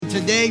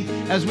today,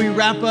 as we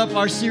wrap up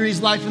our series,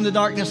 Life in the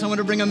Darkness, I want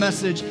to bring a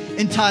message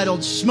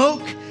entitled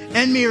Smoke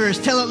and Mirrors.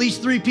 Tell at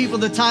least 3 people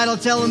the title.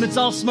 Tell them it's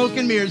all smoke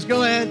and mirrors.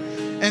 Go ahead,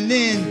 and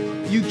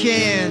then you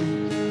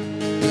can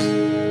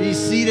be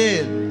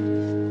seated.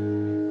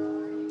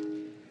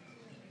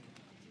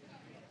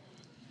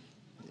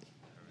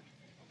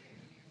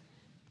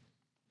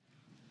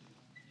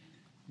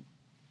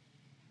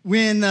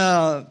 When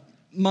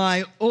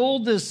my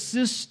oldest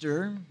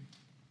sister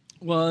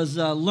was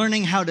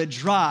learning how to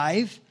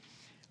drive,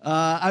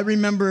 I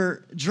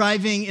remember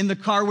driving in the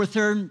car with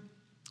her,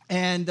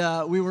 and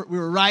we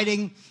were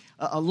riding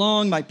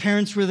along. My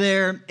parents were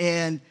there,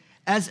 and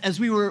as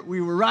we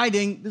were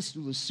riding, this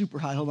was super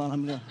high. Hold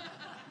on, there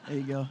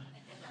you go.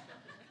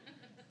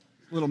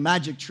 Little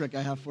magic trick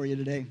I have for you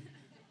today.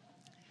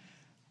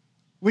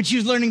 When she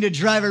was learning to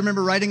drive, I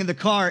remember riding in the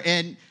car,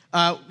 and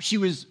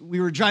we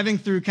were driving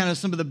through kind of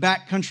some of the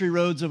backcountry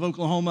roads of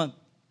Oklahoma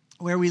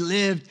where we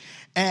lived,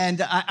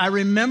 and I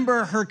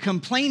remember her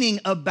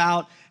complaining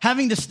about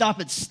having to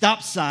stop at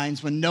stop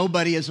signs when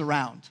nobody is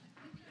around.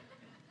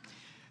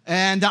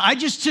 And I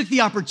just took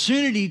the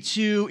opportunity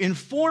to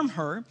inform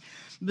her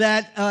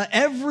that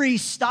every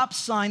stop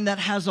sign that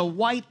has a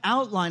white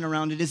outline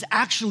around it is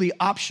actually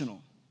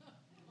optional.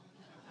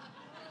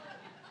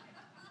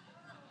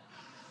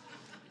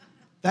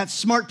 That's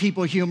smart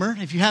people humor.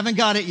 If you haven't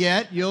got it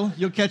yet, you'll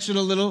catch it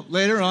a little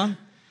later on.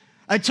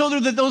 I told her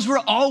that those were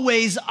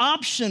always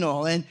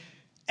optional,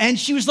 and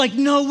she was like,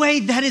 "No way,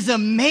 that is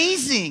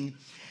amazing."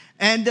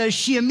 And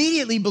she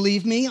immediately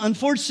believed me.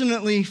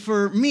 Unfortunately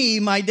for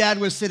me, my dad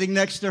was sitting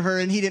next to her,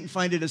 and he didn't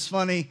find it as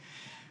funny.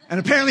 And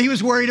apparently he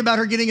was worried about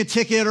her getting a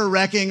ticket or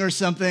wrecking or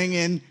something,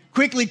 and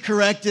quickly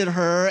corrected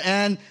her.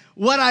 And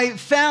what I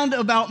found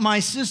about my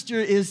sister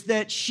is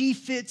that she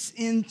fits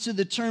into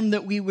the term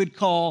that we would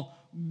call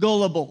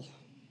gullible.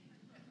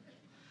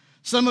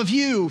 Some of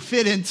you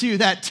fit into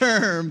that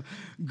term,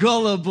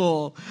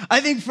 gullible. I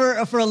think for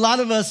a lot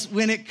of us,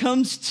 when it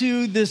comes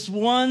to this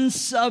one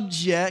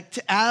subject,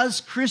 as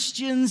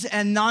Christians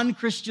and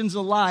non-Christians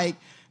alike,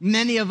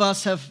 many of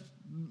us have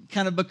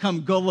kind of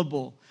become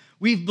gullible.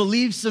 We've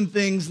believed some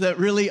things that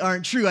really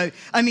aren't true.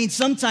 I mean,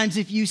 sometimes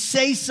if you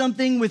say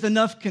something with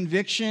enough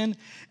conviction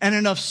and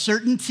enough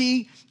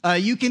certainty,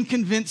 you can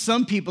convince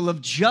some people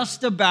of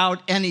just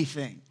about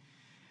anything.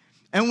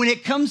 And when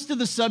it comes to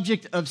the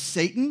subject of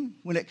Satan,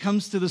 when it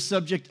comes to the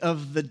subject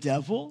of the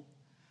devil,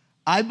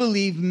 I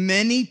believe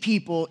many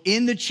people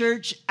in the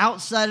church,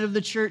 outside of the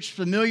church,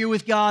 familiar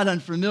with God,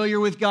 unfamiliar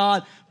with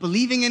God,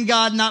 believing in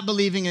God, not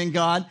believing in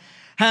God,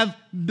 have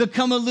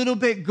become a little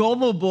bit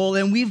gullible,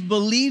 and we've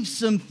believed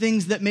some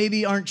things that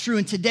maybe aren't true.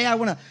 And today I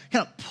want to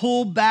kind of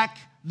pull back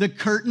the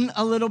curtain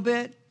a little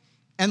bit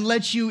and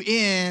let you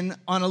in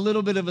on a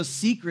little bit of a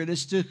secret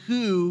as to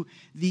who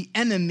the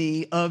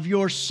enemy of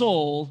your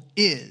soul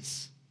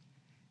is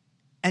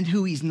and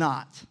who he's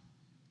not,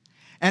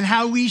 and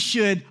how we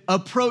should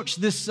approach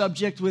this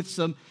subject with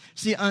some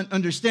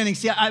understanding.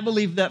 I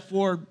believe that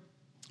for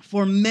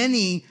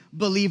many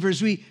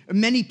believers,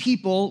 many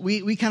people,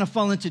 we kind of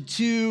fall into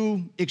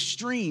 2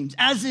 extremes,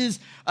 as is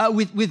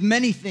with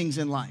many things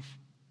in life.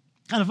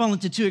 Kind of fall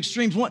into 2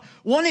 extremes.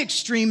 One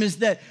extreme is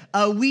that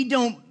we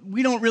don't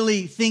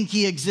really think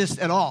he exists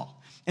at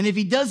all. And if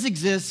he does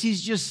exist,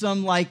 he's just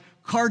some like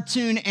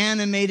cartoon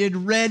animated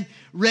red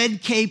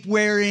cape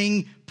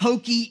wearing,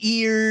 pokey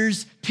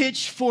ears,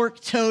 pitchfork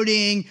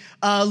toting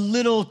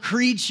little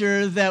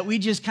creature that we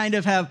just kind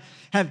of have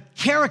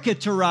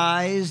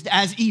caricaturized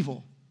as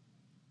evil.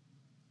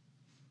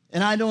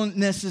 And I don't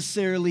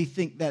necessarily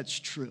think that's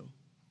true.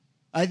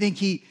 I think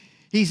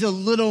he's a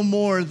little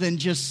more than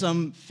just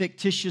some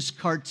fictitious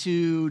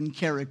cartoon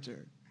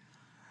character.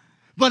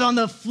 But on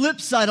the flip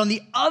side, on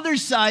the other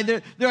side,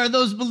 there are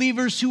those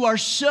believers who are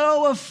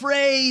so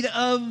afraid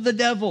of the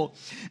devil.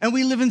 And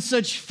we live in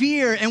such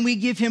fear, and we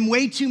give him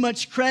way too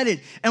much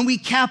credit. And we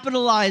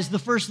capitalize the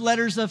first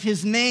letters of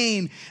his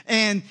name.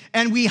 And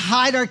we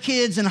hide our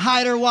kids and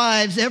hide our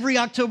wives every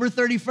October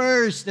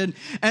 31st.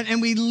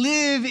 And we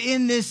live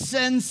in this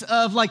sense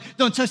of like,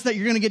 don't touch that,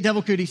 you're going to get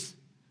devil cooties.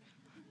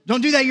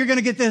 Don't do that, you're going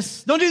to get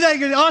this. Don't do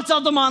that, it's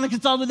all demonic,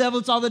 it's all the devil,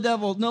 it's all the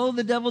devil. No,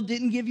 the devil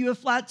didn't give you a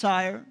flat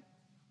tire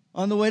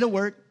on the way to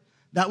work.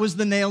 That was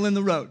the nail in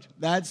the road.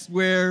 That's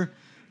where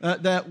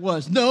that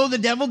was. No, the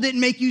devil didn't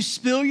make you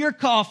spill your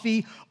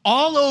coffee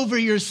all over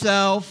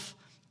yourself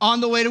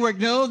on the way to work.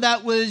 No,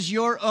 that was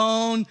your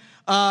own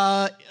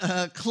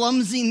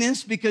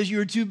clumsiness because you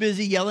were too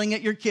busy yelling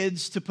at your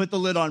kids to put the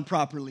lid on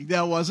properly.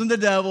 That wasn't the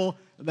devil.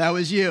 That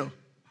was you.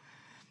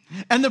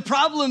 And the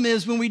problem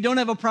is when we don't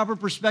have a proper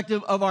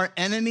perspective of our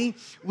enemy,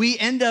 we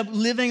end up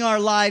living our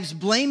lives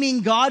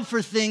blaming God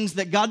for things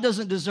that God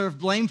doesn't deserve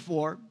blame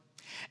for.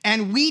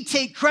 And we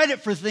take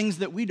credit for things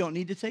that we don't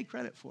need to take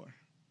credit for.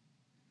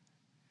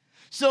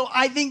 So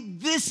I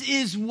think this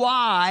is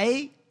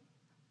why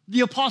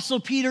the Apostle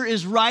Peter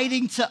is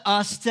writing to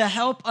us to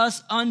help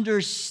us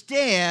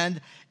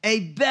understand a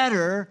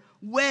better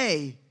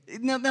way.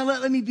 Now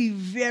let me be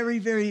very,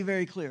 very,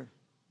 very clear.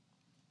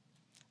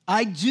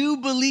 I do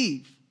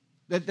believe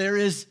that there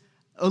is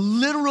a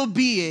literal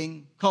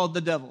being called the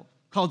devil,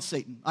 called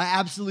Satan. I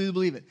absolutely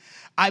believe it.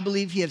 I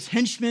believe he has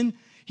henchmen.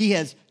 He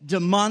has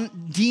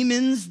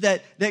demons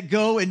that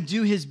go and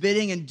do his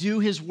bidding and do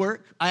his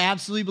work. I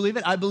absolutely believe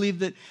it. I believe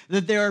that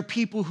there are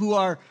people who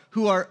are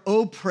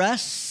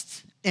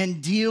oppressed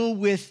and deal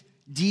with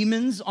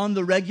demons on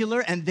the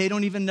regular, and they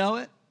don't even know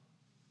it.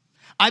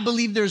 I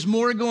believe there's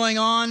more going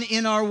on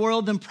in our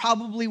world than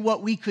probably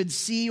what we could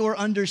see or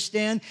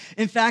understand.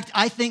 In fact,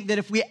 I think that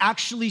if we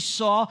actually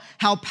saw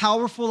how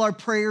powerful our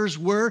prayers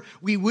were,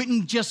 we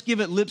wouldn't just give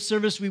it lip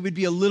service, we would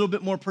be a little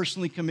bit more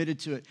personally committed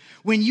to it.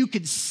 When you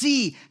could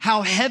see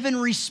how heaven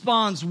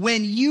responds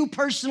when you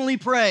personally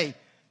pray,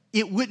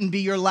 it wouldn't be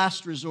your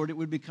last resort, it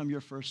would become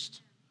your first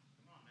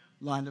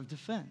line of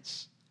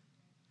defense.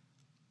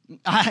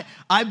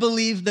 I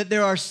believe that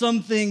there are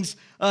some things,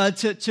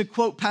 to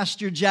quote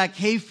Pastor Jack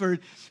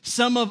Hayford,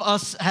 some of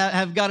us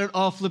have got it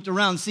all flipped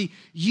around. See,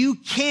 you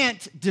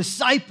can't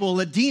disciple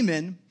a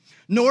demon,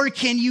 nor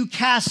can you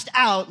cast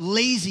out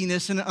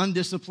laziness in an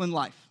undisciplined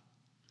life.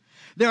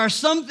 There are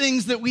some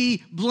things that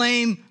we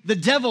blame the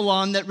devil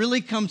on that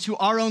really come to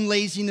our own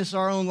laziness,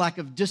 our own lack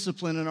of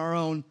discipline in our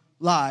own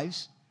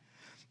lives.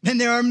 And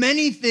there are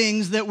many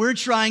things that we're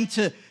trying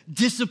to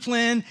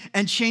discipline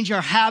and change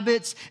our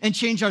habits and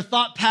change our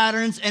thought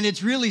patterns, and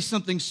it's really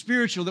something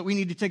spiritual that we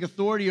need to take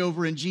authority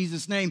over in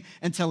Jesus' name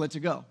and tell it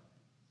to go.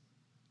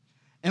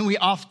 And we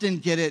often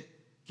get it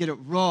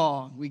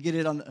wrong. We get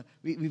it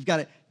we've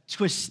got it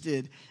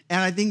twisted. And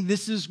I think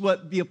this is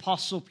what the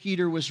Apostle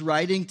Peter was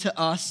writing to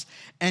us,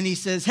 and he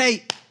says,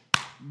 hey,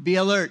 be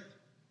alert,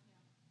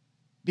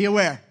 be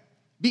aware,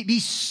 be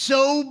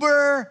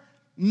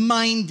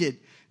sober-minded.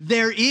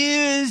 There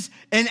is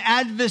an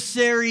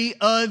adversary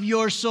of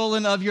your soul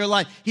and of your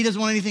life. He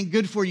doesn't want anything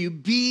good for you.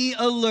 Be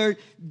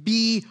alert,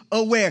 be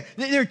aware.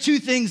 There are two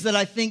things that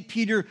I think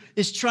Peter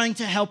is trying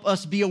to help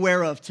us be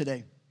aware of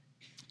today.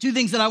 Two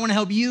things that I want to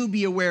help you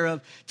be aware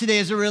of today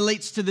as it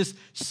relates to this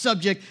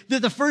subject.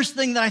 The first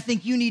thing that I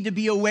think you need to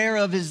be aware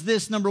of is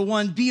this. Number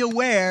one, be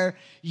aware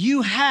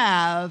you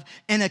have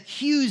an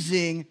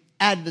accusing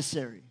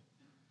adversary.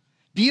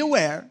 Be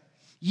aware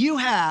you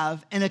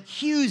have an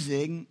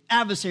accusing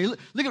adversary.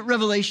 Look at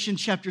Revelation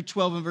chapter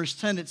 12 and verse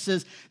 10. It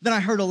says, then I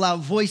heard a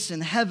loud voice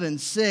in heaven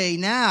say,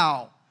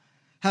 now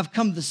have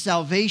come the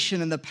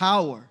salvation and the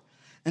power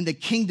and the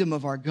kingdom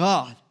of our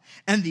God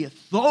and the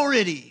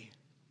authority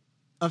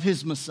of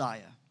his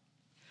Messiah.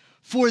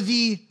 For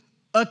the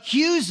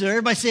accuser,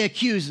 everybody say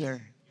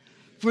accuser.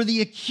 For the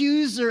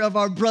accuser of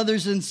our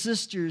brothers and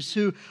sisters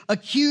who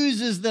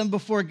accuses them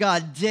before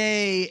God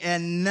day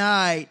and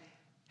night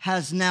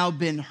has now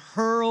been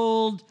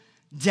hurled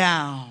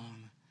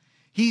down.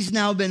 He's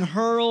now been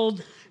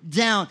hurled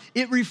down.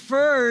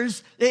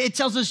 It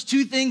tells us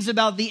two things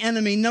about the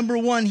enemy. Number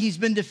one, he's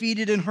been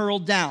defeated and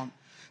hurled down.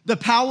 The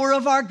power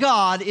of our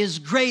God is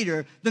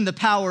greater than the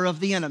power of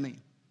the enemy.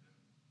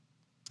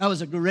 That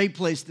was a great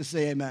place to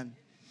say amen.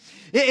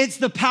 It's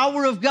the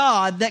power of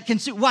God that can,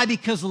 why?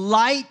 Because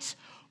light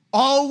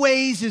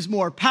always is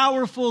more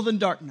powerful than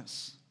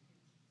darkness.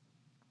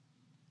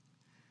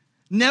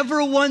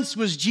 Never once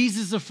was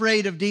Jesus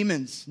afraid of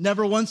demons.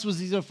 Never once was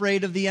he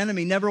afraid of the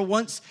enemy. Never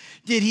once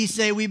did he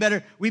say, we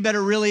better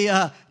really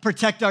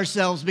protect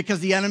ourselves because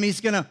the enemy's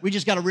we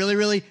just got to really,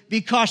 really be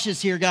cautious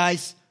here,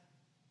 guys.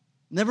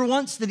 Never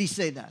once did he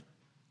say that.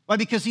 Why?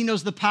 Because he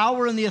knows the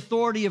power and the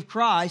authority of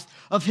Christ,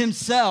 of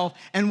himself,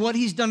 and what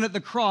he's done at the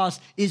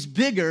cross is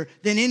bigger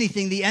than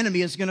anything the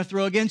enemy is going to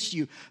throw against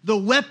you. The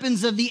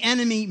weapons of the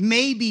enemy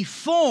may be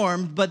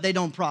formed, but they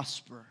don't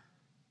prosper.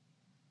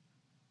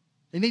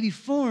 They may be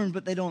formed,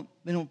 but they don't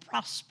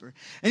prosper.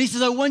 And he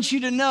says, I want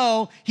you to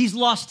know he's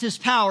lost his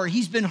power.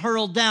 He's been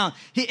hurled down.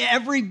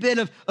 Every bit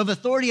of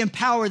authority and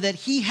power that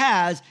he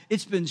has,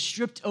 it's been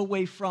stripped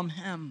away from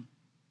him.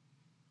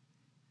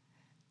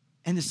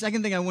 And the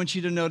second thing I want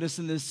you to notice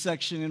in this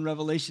section in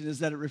Revelation is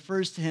that it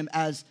refers to him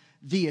as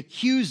the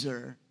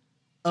accuser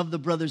of the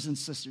brothers and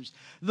sisters.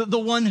 The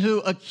one who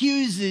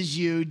accuses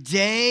you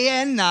day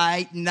and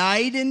night,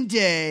 night and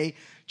day,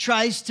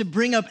 tries to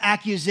bring up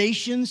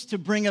accusations, to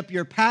bring up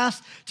your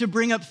past, to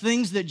bring up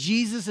things that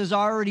Jesus has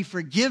already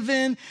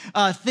forgiven,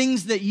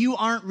 things that you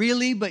aren't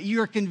really, but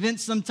you're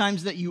convinced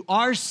sometimes that you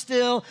are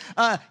still.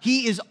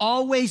 He is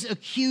always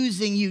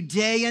accusing you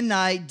day and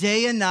night,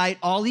 day and night.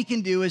 All he can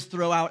do is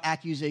throw out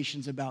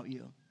accusations about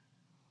you.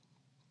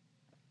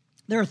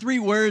 There are three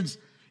words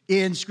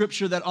in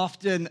Scripture that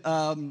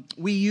often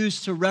we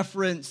use to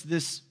reference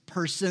this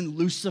person.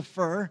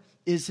 Lucifer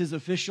is his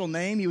official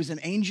name. He was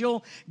an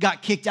angel,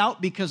 got kicked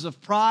out because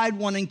of pride,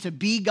 wanting to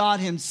be God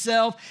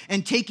himself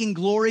and taking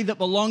glory that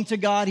belonged to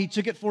God. He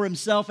took it for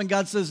himself, and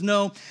God says,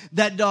 no,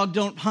 that dog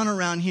don't hunt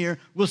around here.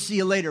 We'll see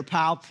you later,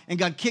 pal. And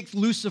God kicked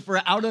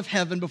Lucifer out of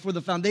heaven before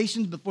the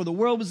foundations, before the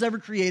world was ever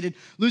created.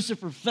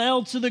 Lucifer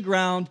fell to the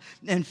ground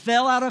and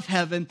fell out of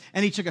heaven,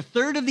 and he took a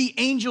third of the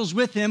angels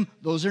with him.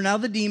 Those are now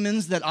the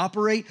demons that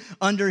operate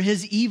under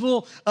his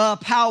evil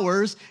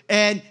powers,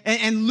 and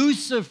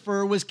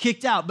Lucifer was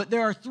kicked out. But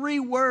there are three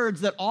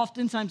words that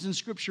oftentimes in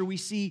Scripture we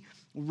see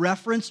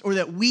referenced or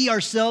that we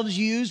ourselves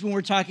use when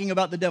we're talking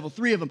about the devil.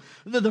 3 of them.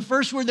 The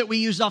first word that we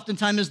use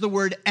oftentimes is the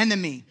word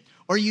enemy,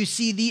 or you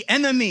see the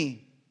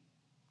enemy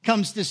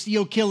comes to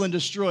steal, kill, and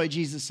destroy,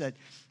 Jesus said.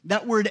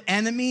 That word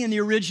enemy in the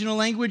original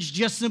language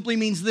just simply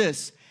means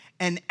this: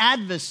 an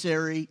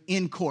adversary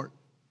in court.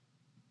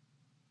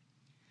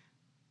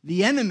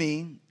 The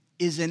enemy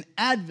is an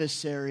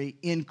adversary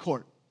in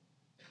court,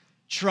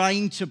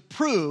 trying to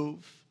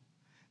prove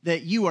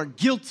that you are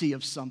guilty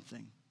of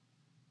something.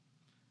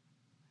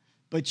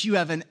 But you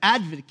have an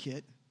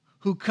advocate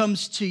who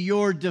comes to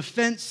your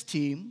defense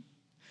team,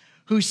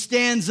 who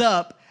stands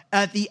up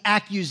at the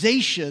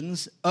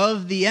accusations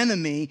of the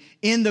enemy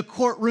in the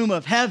courtroom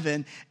of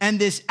heaven. And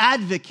this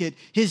advocate,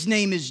 his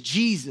name is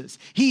Jesus.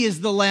 He is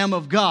the Lamb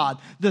of God,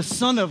 the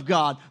Son of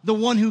God, the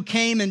one who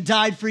came and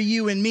died for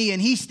you and me. And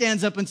he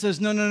stands up and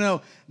says,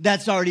 no,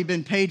 that's already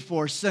been paid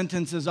for.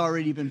 Sentence has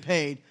already been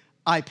paid.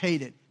 I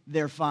paid it.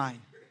 They're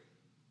fine.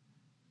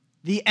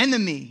 The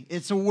enemy,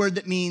 it's a word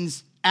that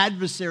means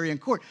adversary in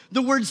court.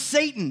 The word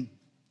Satan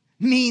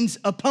means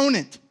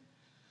opponent.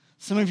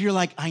 Some of you are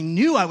like, I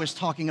knew I was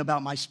talking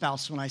about my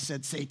spouse when I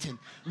said Satan.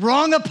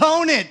 Wrong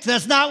opponent.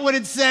 That's not what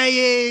it's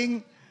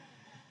saying.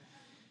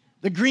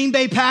 The Green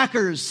Bay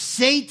Packers,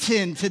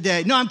 Satan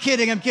today. No, I'm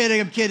kidding.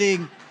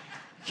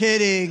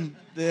 Kidding.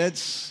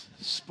 That's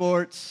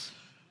sports.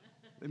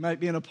 They might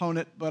be an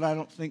opponent, but I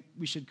don't think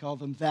we should call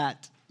them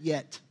that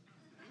yet.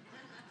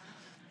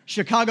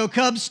 Chicago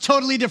Cubs,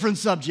 totally different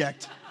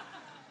subject.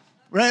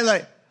 Right?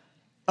 Like,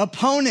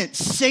 opponent.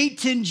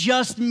 Satan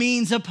just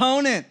means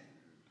opponent.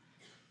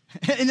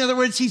 In other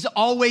words, he's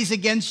always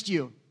against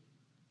you.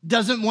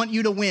 Doesn't want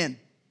you to win.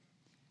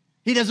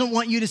 He doesn't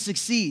want you to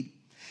succeed.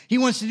 He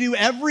wants to do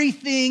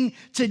everything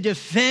to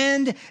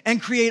defend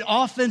and create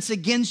offense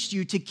against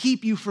you to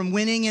keep you from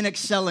winning and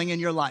excelling in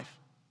your life.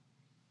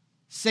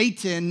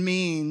 Satan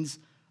means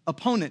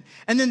opponent.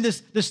 And then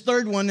this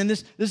third one, and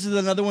this is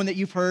another one that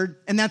you've heard,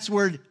 and that's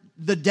word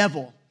the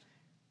devil.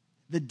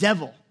 The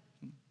devil.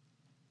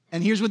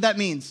 And here's what that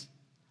means: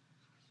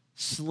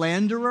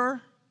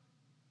 slanderer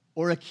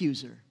or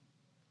accuser.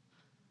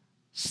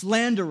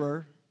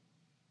 Slanderer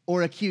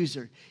or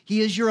accuser. He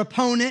is your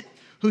opponent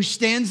who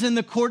stands in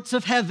the courts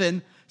of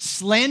heaven,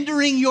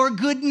 slandering your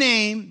good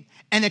name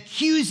and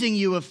accusing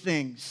you of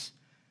things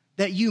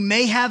that you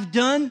may have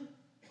done,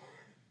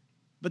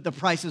 but the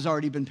price has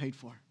already been paid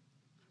for.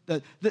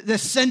 The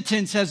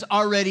sentence has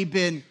already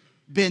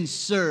been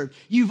served.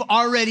 You've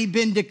already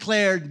been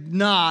declared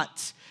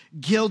not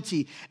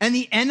guilty. And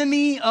the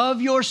enemy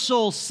of your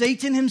soul,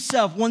 Satan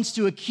himself, wants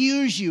to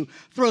accuse you,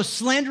 throw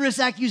slanderous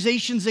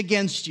accusations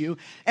against you,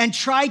 and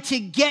try to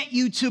get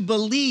you to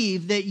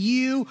believe that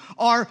you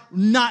are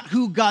not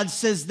who God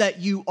says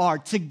that you are,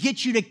 to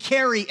get you to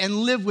carry and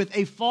live with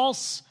a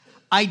false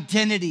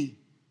identity.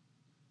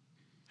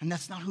 And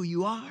that's not who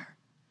you are.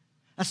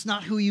 That's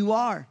not who you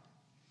are.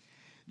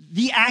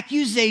 The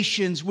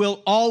accusations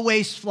will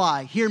always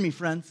fly. Hear me,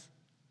 friends.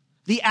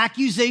 The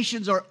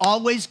accusations are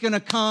always going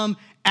to come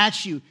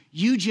at you.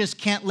 You just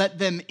can't let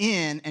them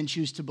in and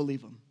choose to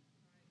believe them.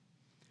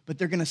 But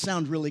they're going to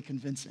sound really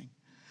convincing.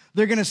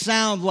 They're going to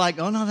sound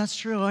like, oh, no, that's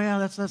true. Oh,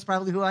 yeah, that's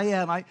probably who I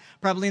am. I'm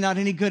probably not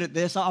any good at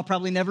this. I'll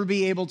probably never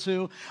be able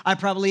to. I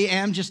probably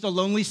am just a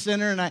lonely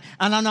sinner, and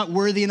I'm not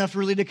worthy enough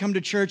really to come to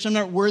church. I'm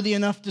not worthy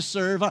enough to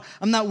serve.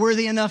 I'm not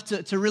worthy enough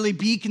to really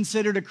be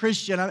considered a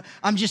Christian.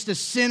 I'm just a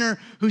sinner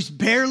who's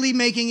barely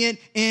making it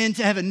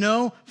into heaven.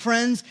 No,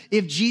 friends,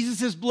 if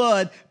Jesus'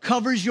 blood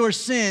covers your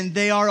sin,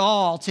 they are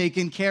all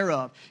taken care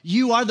of.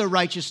 You are the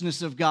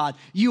righteousness of God.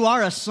 You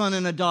are a son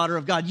and a daughter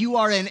of God. You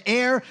are an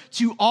heir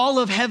to all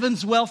of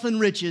heaven's wealth and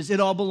riches.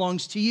 It all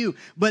belongs to you.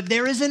 But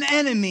there is an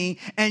enemy,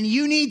 and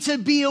you need to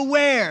be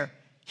aware.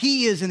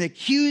 He is an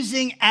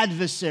accusing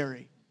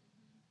adversary.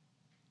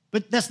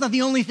 But that's not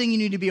the only thing you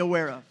need to be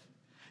aware of.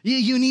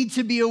 You need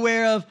to be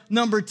aware of,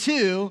 number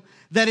 2,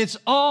 that it's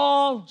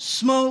all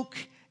smoke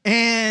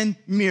and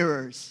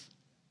mirrors.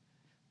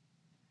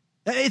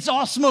 It's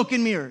all smoke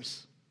and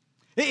mirrors.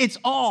 It's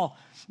all.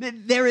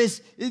 There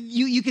is,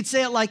 you could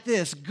say it like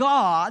this: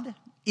 God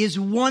is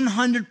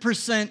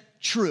 100%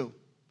 true.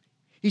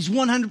 He's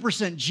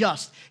 100%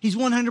 just. He's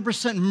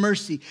 100%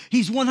 mercy.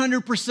 He's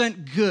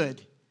 100%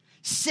 good.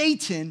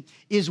 Satan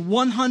is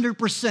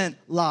 100%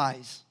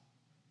 lies.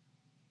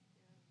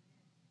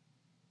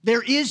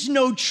 There is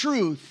no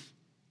truth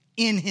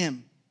in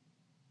him.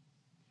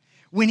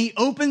 When he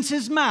opens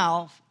his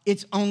mouth,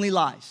 it's only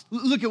lies.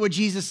 Look at what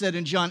Jesus said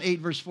in John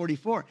 8, verse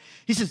 44.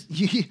 He says,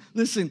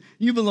 listen,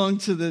 you belong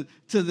to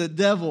the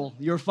devil,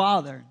 your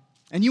father,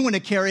 and you want to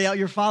carry out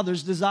your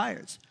father's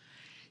desires.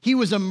 He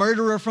was a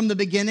murderer from the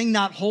beginning,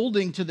 not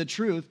holding to the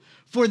truth,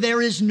 for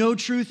there is no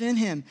truth in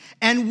him.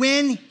 And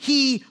when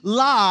he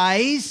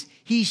lies,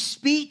 he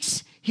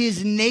speaks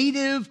his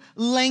native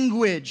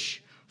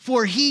language,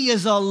 for he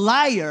is a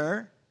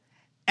liar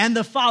and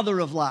the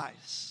father of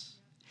lies.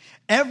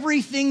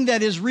 Everything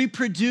that is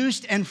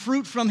reproduced and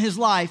fruit from his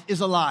life is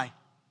a lie.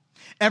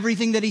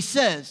 Everything that he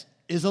says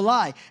is a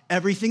lie.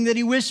 Everything that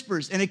he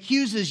whispers and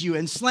accuses you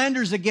and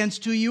slanders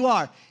against who you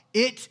are,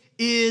 it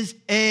is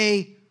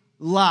a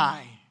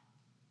lie.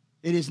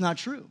 It is not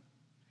true.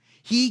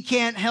 He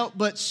can't help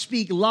but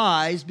speak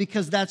lies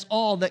because that's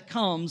all that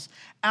comes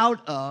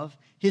out of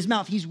his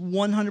mouth. He's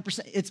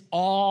 100%. It's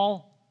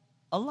all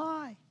a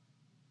lie.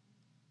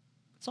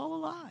 It's all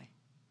a lie.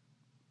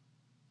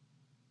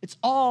 It's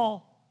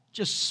all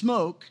just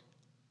smoke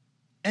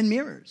and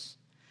mirrors.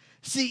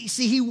 See,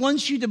 he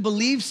wants you to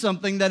believe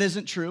something that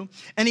isn't true,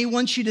 and he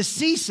wants you to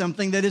see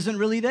something that isn't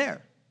really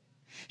there.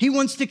 He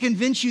wants to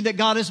convince you that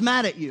God is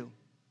mad at you.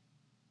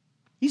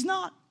 He's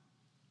not,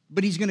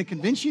 but he's going to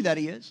convince you that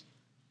he is.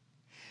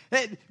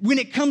 When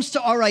it comes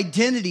to our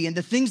identity and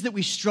the things that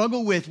we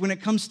struggle with when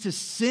it comes to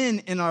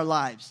sin in our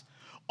lives,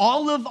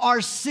 all of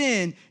our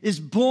sin is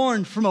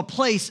born from a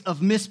place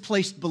of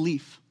misplaced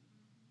belief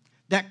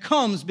that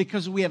comes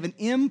because we have an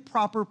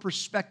improper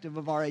perspective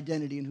of our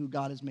identity and who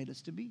God has made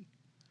us to be.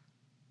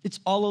 It's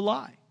all a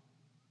lie.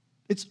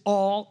 It's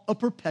all a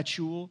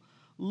perpetual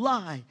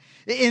lie.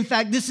 In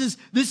fact, this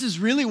is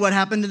really what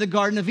happened in the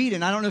Garden of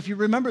Eden. I don't know if you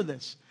remember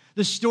this.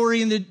 The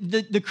story in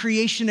the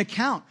creation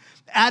account.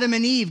 Adam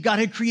and Eve, God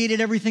had created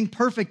everything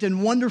perfect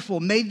and wonderful,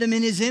 made them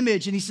in his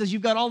image. And he says,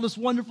 you've got all this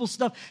wonderful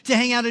stuff to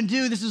hang out and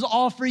do. This is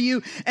all for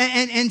you.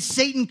 And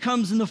Satan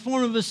comes in the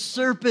form of a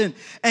serpent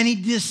and he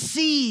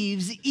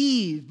deceives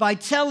Eve by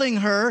telling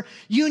her,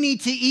 you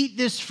need to eat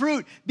this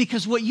fruit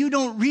because what you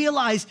don't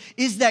realize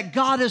is that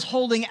God is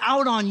holding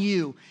out on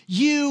you.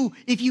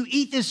 If you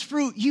eat this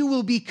fruit, you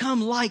will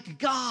become like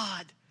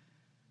God.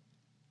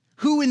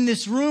 Who in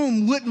this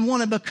room wouldn't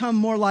want to become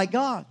more like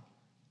God?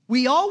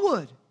 We all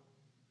would.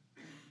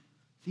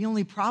 The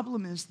only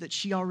problem is that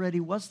she already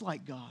was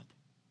like God.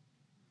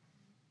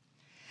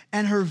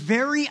 And her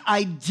very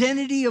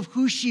identity of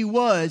who she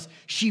was,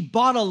 she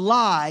bought a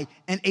lie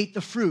and ate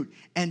the fruit.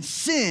 And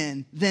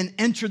sin then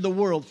entered the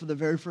world for the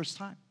very first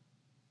time.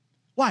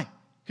 Why?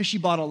 Because she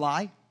bought a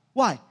lie.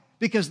 Why?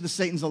 Because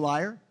Satan's a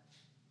liar.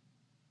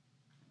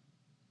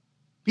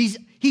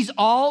 He's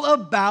all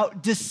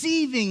about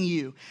deceiving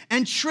you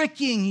and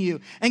tricking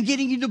you and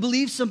getting you to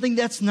believe something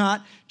that's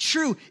not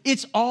true.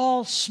 It's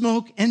all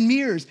smoke and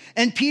mirrors.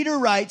 And Peter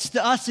writes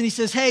to us and he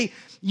says, hey,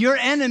 your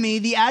enemy,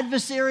 the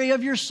adversary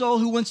of your soul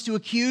who wants to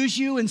accuse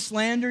you and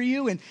slander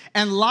you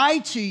and lie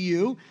to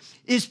you,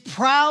 is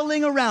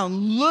prowling around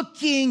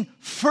looking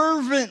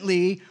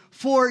fervently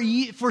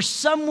for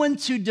someone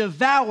to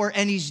devour,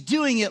 and he's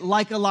doing it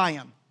like a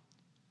lion.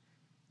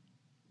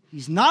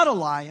 He's not a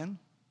lion.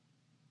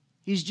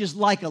 He's just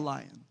like a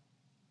lion.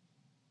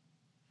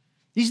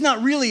 He's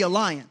not really a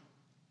lion.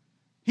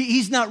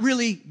 He's not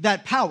really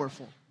that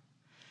powerful.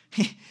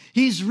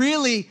 He's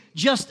really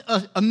just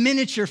a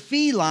miniature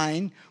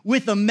feline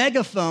with a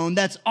megaphone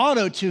that's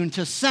auto-tuned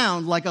to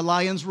sound like a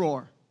lion's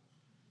roar.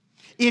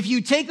 If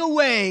you take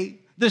away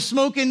the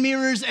smoke and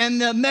mirrors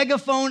and the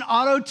megaphone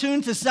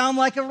auto-tuned to sound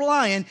like a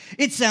lion,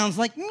 it sounds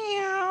like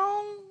meow.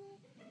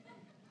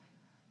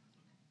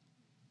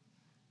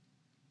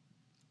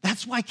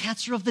 That's why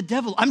cats are of the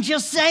devil. I'm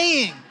just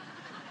saying.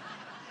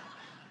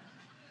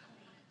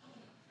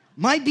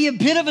 Might be a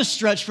bit of a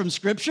stretch from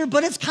Scripture,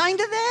 but it's kind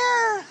of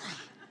there.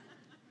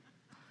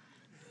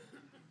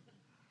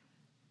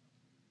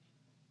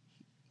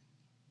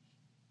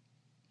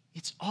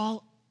 It's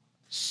all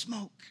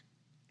smoke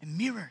and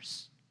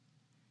mirrors.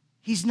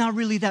 He's not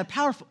really that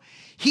powerful.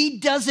 He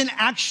doesn't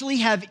actually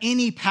have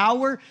any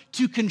power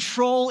to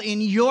control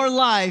in your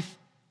life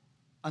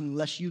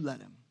unless you let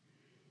him.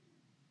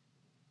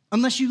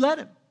 Unless you let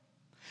him.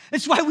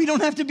 It's why we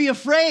don't have to be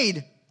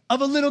afraid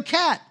of a little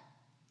cat.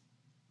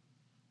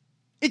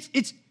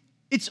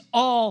 It's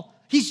all,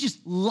 he's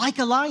just like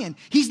a lion.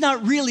 He's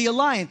not really a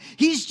lion.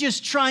 He's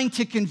just trying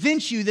to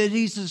convince you that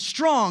he's as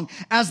strong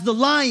as the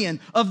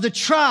Lion of the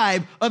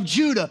tribe of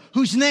Judah,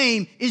 whose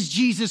name is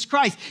Jesus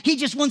Christ. He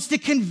just wants to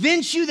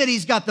convince you that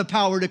he's got the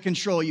power to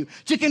control you,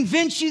 to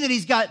convince you that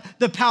he's got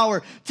the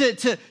power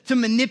to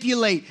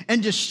manipulate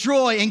and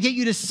destroy and get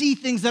you to see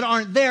things that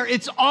aren't there.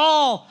 It's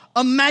all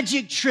a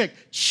magic trick,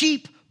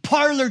 cheap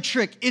parlor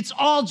trick. It's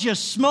all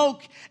just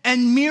smoke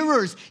and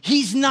mirrors.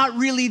 He's not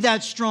really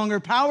that strong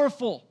or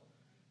powerful.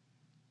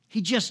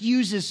 He just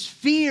uses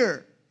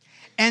fear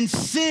and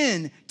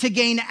sin to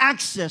gain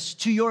access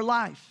to your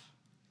life.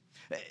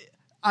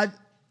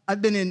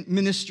 I've been in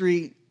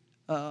ministry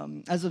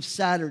as of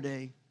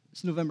Saturday.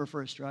 It's November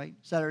 1st, right?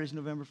 Saturday's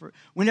November 1st.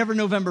 Whenever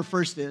November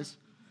 1st is.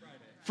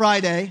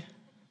 Friday,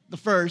 the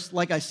 1st,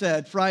 like I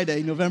said,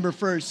 Friday, November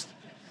 1st.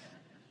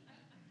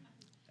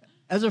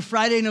 As of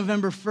Friday,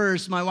 November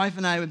 1st, my wife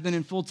and I have been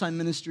in full-time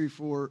ministry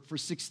for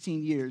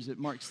 16 years. It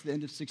marks the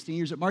end of 16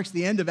 years. It marks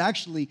the end of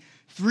actually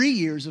 3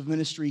 years of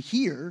ministry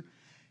here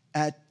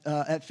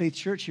at Faith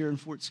Church here in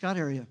Fort Scott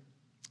area.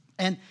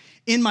 And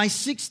in my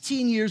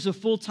 16 years of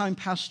full-time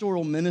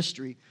pastoral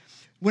ministry,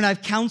 when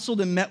I've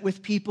counseled and met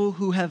with people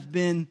who have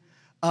been,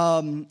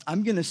 I'm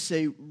going to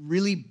say,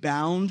 really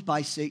bound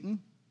by Satan,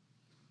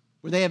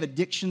 where they have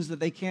addictions that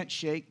they can't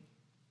shake,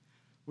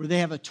 where they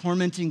have a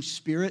tormenting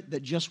spirit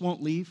that just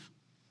won't leave,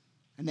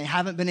 and they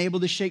haven't been able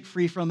to shake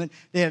free from it.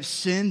 They have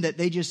sin that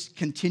they just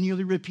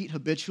continually repeat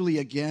habitually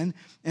again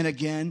and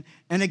again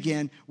and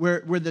again, where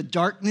the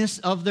darkness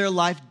of their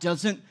life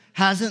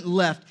hasn't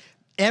left.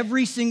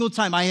 Every single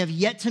time, I have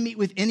yet to meet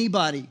with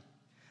anybody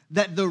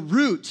that the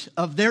root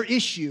of their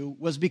issue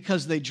was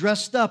because they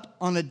dressed up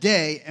on a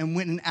day and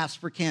went and asked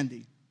for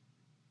candy.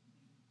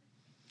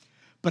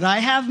 But I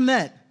have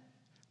met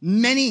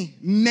many,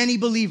 many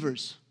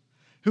believers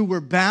who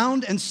were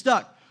bound and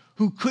stuck,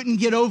 who couldn't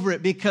get over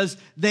it because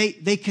they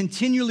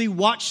continually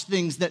watched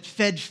things that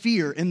fed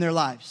fear in their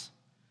lives.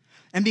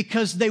 And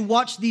because they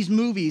watched these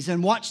movies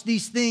and watched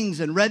these things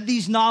and read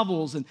these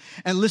novels and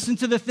listened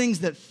to the things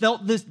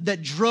that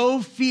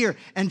drove fear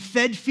and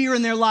fed fear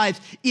in their lives,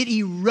 it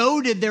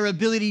eroded their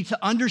ability to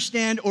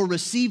understand or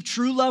receive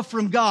true love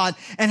from God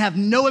and have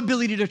no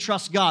ability to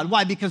trust God.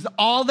 Why? Because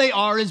all they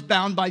are is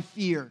bound by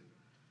fear.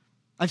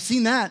 I've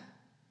seen that.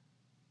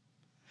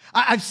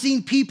 I've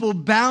seen people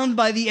bound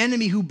by the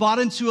enemy who bought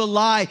into a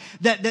lie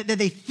that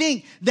they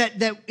think that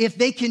if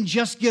they can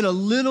just get a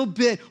little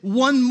bit,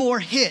 one more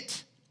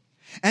hit,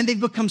 and they've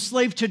become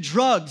slave to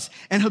drugs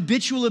and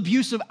habitual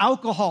abuse of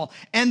alcohol,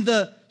 and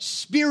the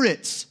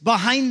spirits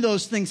behind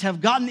those things have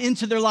gotten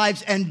into their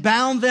lives and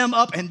bound them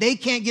up, and they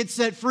can't get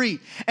set free.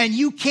 And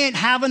you can't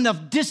have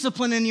enough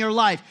discipline in your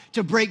life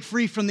to break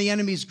free from the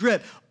enemy's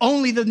grip.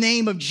 Only the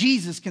name of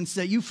Jesus can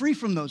set you free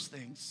from those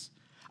things.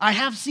 I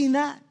have seen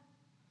that.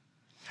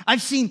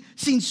 I've seen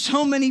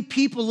so many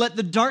people let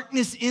the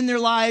darkness in their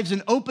lives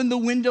and open the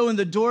window and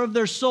the door of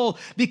their soul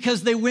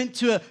because they went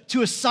to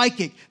a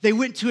psychic. They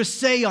went to a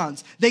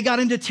seance. They got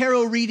into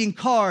tarot reading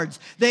cards.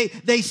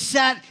 They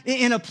sat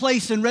in a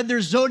place and read their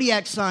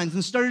zodiac signs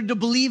and started to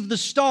believe the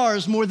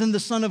stars more than the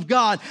Son of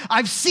God.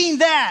 I've seen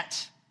that.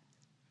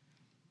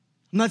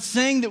 I'm not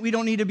saying that we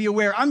don't need to be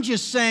aware. I'm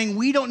just saying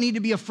we don't need to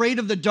be afraid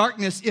of the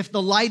darkness if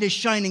the light is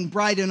shining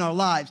bright in our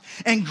lives.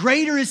 And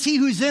greater is he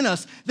who's in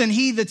us than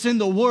he that's in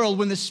the world.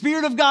 When the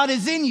Spirit of God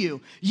is in you,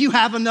 you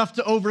have enough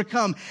to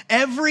overcome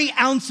every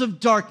ounce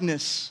of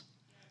darkness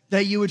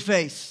that you would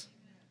face.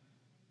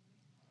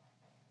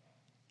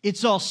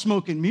 It's all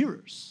smoke and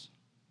mirrors.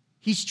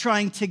 He's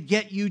trying to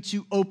get you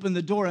to open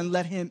the door and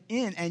let him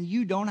in, and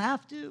you don't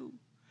have to.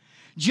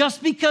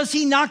 Just because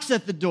he knocks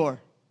at the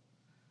door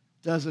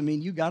doesn't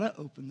mean you got to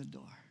open the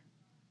door.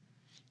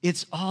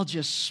 It's all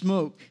just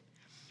smoke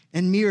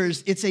and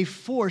mirrors. It's a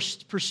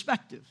forced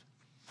perspective.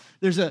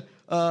 There's a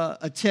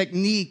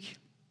technique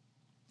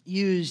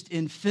used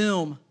in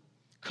film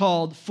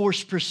called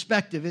forced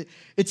perspective.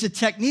 It's a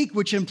technique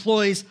which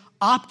employs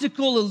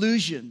optical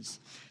illusions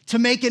to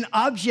make an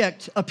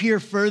object appear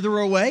further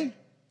away,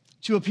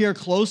 to appear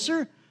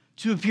closer,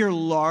 to appear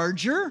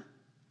larger,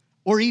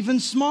 or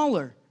even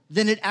smaller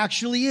than it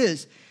actually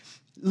is.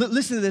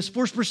 Listen to this,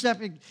 forced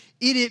perception.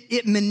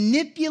 It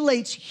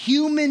manipulates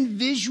human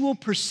visual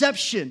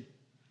perception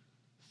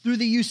through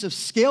the use of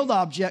scaled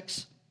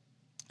objects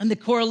and the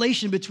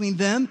correlation between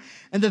them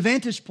and the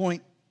vantage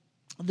point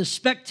of the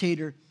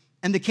spectator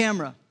and the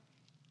camera.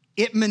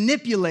 It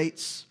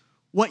manipulates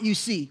what you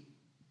see.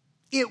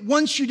 It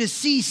wants you to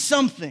see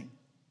something.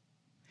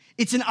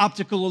 It's an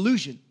optical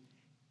illusion.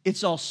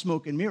 It's all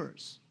smoke and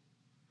mirrors.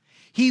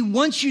 He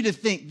wants you to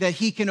think that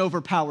he can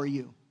overpower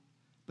you.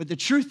 But the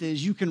truth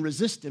is, you can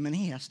resist him and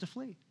he has to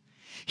flee.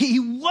 He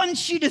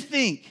wants you to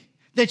think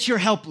that you're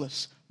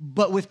helpless,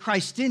 but with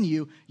Christ in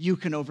you, you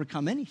can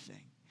overcome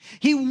anything.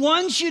 He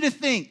wants you to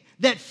think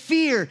that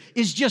fear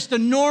is just a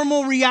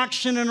normal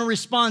reaction and a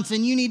response,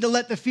 and you need to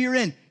let the fear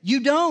in. You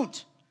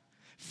don't.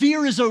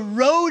 Fear is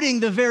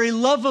eroding the very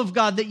love of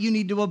God that you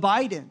need to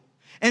abide in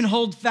and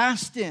hold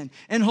fast in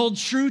and hold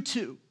true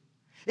to.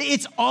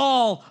 It's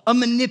all a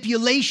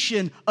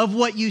manipulation of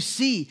what you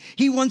see.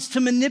 He wants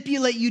to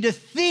manipulate you to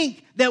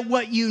think that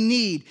what you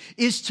need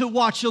is to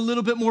watch a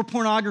little bit more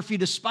pornography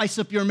to spice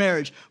up your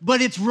marriage.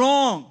 But it's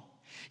wrong.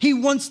 He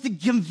wants to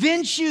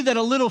convince you that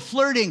a little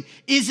flirting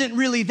isn't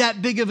really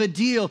that big of a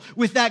deal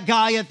with that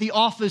guy at the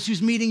office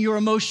who's meeting your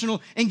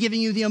emotional and giving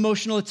you the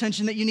emotional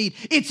attention that you need.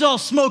 It's all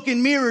smoke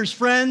and mirrors,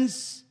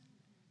 friends.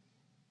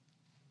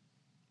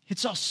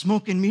 It's all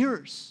smoke and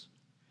mirrors.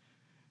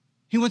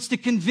 He wants to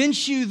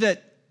convince you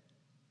that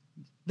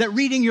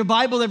reading your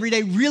Bible every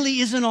day really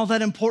isn't all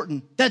that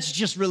important. That's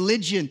just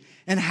religion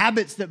and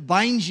habits that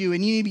bind you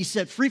and you need to be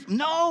set free from.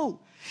 No,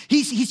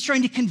 he's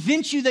trying to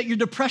convince you that your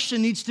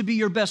depression needs to be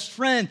your best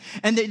friend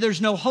and that there's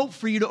no hope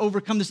for you to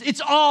overcome this.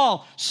 It's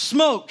all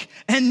smoke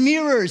and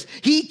mirrors.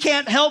 He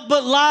can't help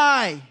but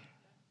lie.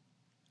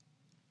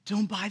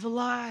 Don't buy the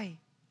lie.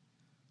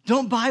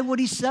 Don't buy what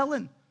he's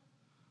selling.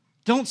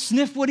 Don't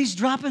sniff what he's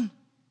dropping.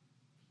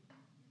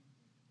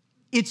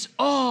 It's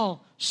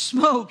all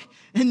smoke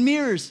and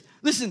mirrors.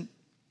 Listen,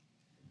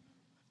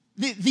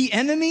 the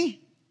enemy,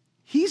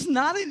 he's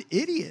not an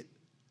idiot.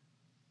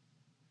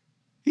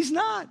 He's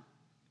not.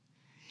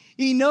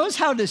 He knows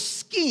how to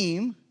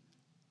scheme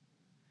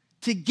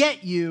to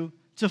get you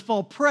to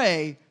fall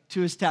prey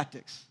to his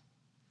tactics.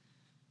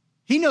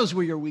 He knows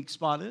where your weak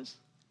spot is.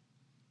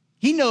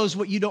 He knows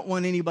what you don't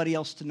want anybody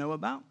else to know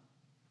about.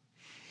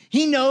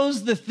 He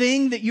knows the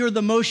thing that you're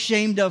the most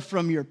ashamed of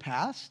from your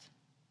past.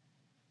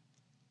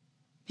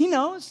 He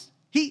knows.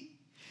 He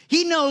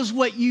knows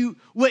what you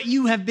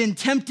have been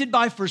tempted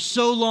by for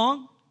so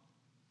long.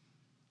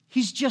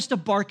 He's just a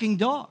barking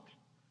dog.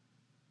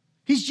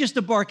 He's just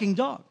a barking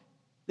dog.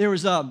 There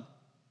was about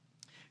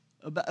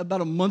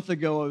a month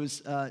ago,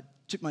 I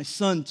took my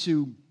son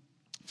to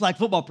flag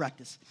football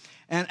practice,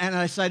 and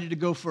I decided to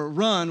go for a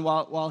run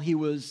while he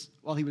was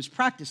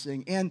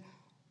practicing. And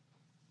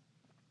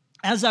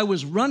as I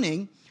was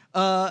running,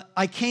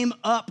 I came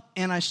up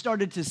and I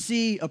started to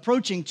see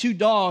approaching two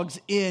dogs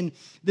in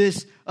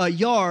this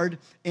yard,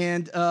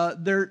 and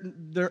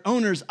their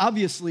owners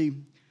obviously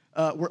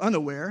were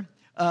unaware,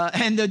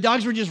 and the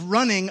dogs were just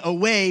running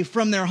away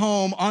from their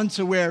home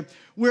onto where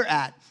we're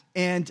at,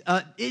 and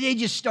they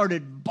just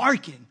started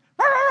barking.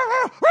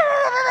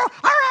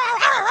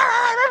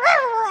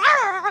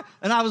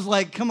 And I was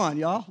like, come on,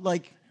 y'all.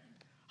 Like,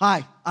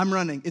 hi, I'm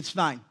running. It's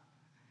fine.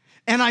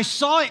 And I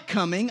saw it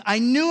coming. I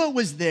knew it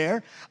was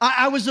there.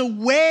 I was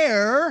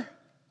aware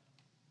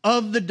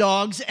of the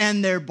dogs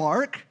and their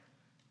bark.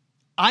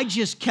 I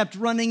just kept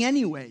running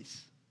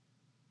anyways.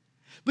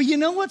 But you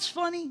know what's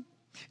funny?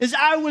 As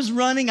I was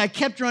running, I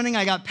kept running.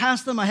 I got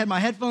past them. I had my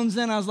headphones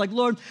in. I was like,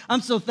 Lord,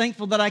 I'm so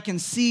thankful that I can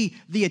see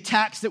the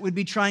attacks that would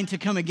be trying to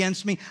come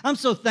against me. I'm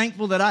so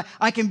thankful that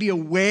I can be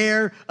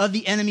aware of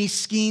the enemy's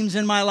schemes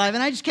in my life.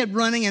 And I just kept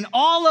running, and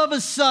all of a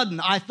sudden,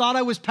 I thought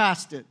I was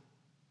past it.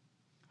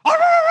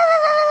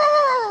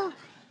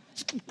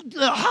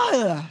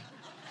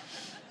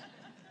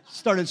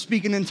 Started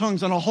speaking in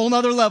tongues on a whole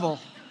nother level.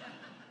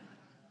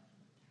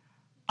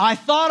 I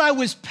thought I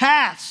was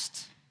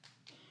past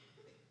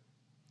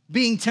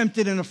being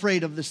tempted and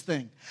afraid of this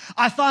thing.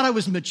 I thought I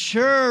was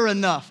mature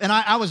enough, and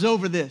I was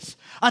over this.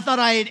 I thought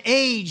I had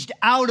aged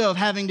out of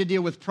having to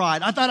deal with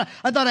pride. I thought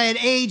I had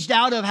aged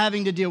out of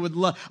having to deal with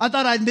love. I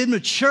thought I'd been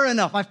mature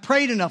enough. I've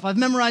prayed enough. I've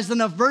memorized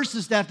enough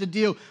verses to have to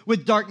deal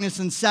with darkness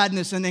and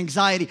sadness and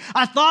anxiety.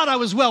 I thought I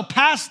was well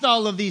past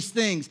all of these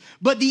things.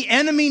 But the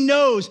enemy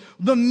knows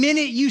the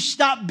minute you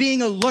stop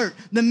being alert,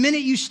 the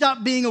minute you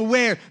stop being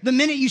aware, the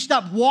minute you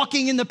stop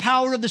walking in the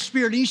power of the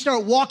Spirit and you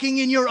start walking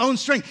in your own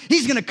strength,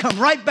 he's going to come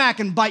right back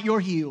and bite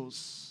your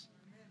heels.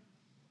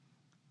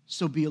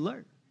 So be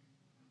alert.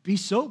 Be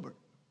sober.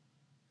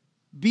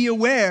 Be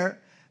aware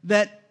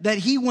that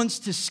he wants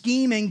to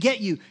scheme and get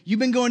you.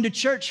 You've been going to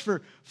church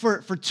for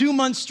 2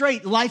 months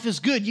straight. Life is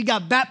good. You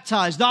got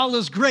baptized. All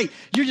is great.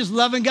 You're just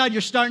loving God.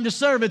 You're starting to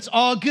serve. It's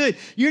all good.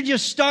 You're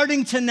just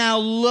starting to now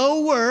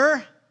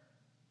lower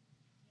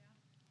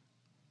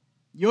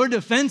your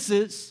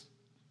defenses,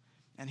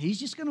 and he's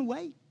just going to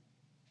wait.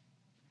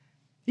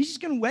 He's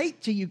just going to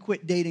wait till you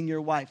quit dating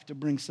your wife to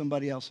bring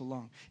somebody else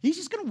along. He's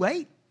just going to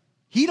wait.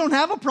 He don't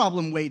have a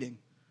problem waiting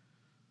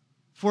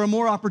for a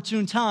more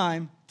opportune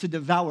time to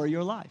devour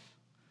your life.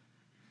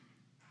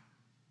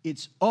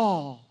 It's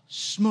all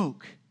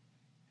smoke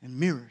and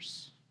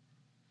mirrors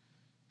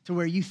to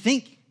where you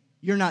think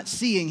you're not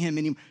seeing him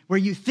anymore, where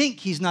you think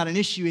he's not an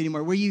issue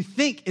anymore, where you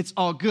think it's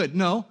all good.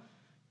 No,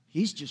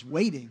 he's just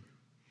waiting.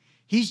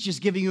 He's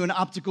just giving you an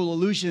optical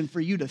illusion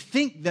for you to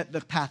think that the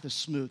path is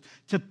smooth,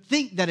 to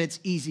think that it's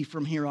easy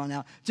from here on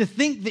out, to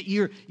think that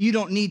you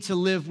don't need to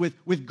live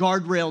with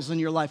guardrails in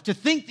your life, to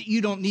think that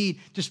you don't need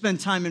to spend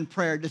time in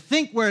prayer, to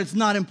think where it's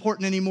not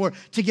important anymore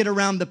to get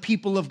around the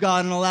people of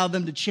God and allow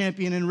them to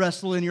champion and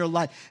wrestle in your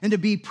life and to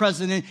be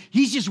present. And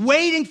he's just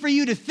waiting for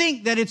you to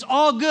think that it's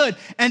all good,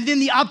 and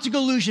then the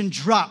optical illusion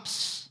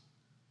drops.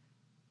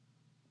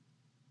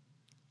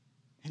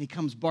 And he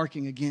comes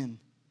barking again.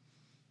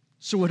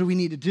 So what do we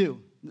need to do?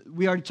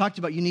 We already talked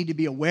about you need to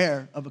be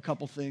aware of a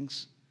couple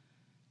things.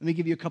 Let me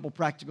give you a couple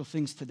practical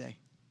things today.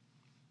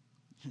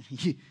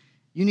 You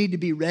need to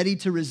be ready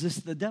to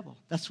resist the devil.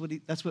 That's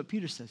what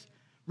Peter says.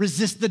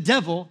 Resist the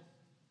devil,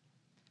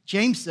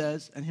 James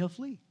says, and he'll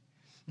flee.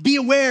 Be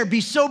aware, be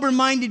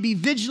sober-minded, be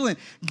vigilant,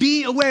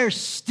 be aware.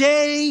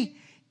 Stay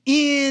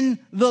in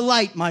the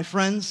light, my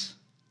friends.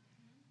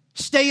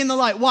 Stay in the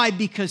light. Why?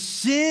 Because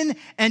sin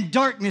and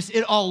darkness,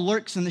 it all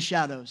lurks in the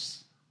shadows.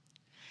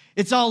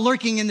 It's all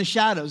lurking in the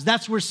shadows.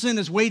 That's where sin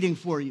is waiting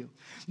for you.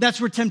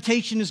 That's where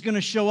temptation is going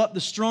to show up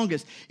the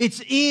strongest.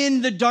 It's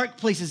in the dark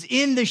places,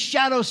 in the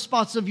shadow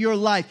spots of your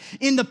life,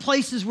 in the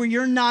places where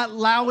you're not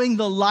allowing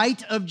the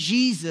light of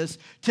Jesus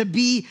to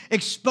be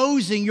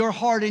exposing your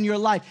heart and your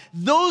life.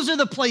 Those are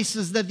the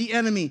places that the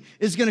enemy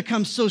is going to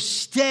come. So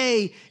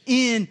stay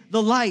in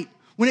the light.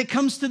 When it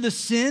comes to the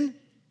sin,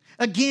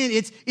 again,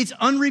 it's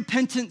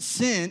unrepentant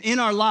sin in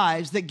our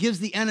lives that gives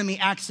the enemy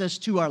access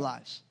to our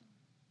lives.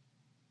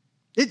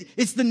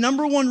 It's the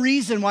number one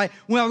reason why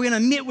we're going to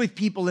meet with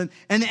people and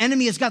the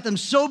enemy has got them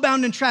so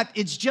bound and trapped.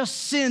 It's just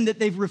sin that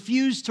they've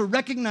refused to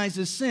recognize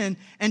as sin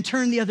and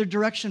turn the other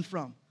direction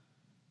from.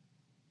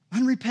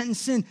 Unrepentant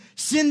sin.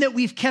 Sin that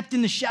we've kept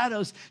in the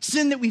shadows.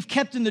 Sin that we've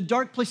kept in the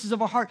dark places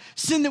of our heart.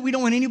 Sin that we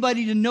don't want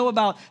anybody to know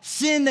about.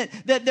 Sin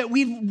that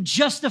we've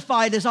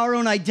justified as our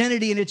own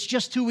identity, and it's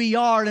just who we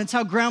are, and it's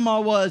how grandma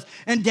was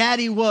and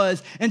daddy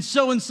was and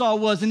so-and-so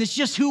was, and it's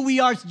just who we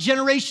are. It's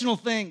generational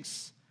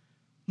things.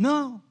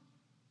 No.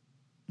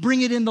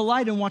 Bring it in the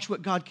light and watch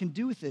what God can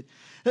do with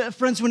it.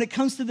 Friends, when it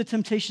comes to the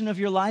temptation of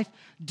your life,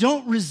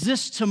 don't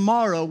resist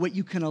tomorrow what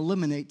you can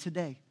eliminate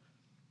today.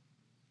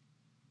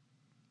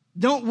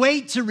 Don't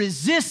wait to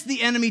resist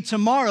the enemy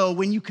tomorrow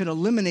when you can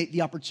eliminate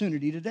the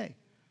opportunity today.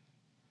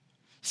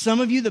 Some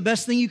of you, the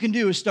best thing you can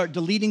do is start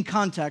deleting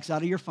contacts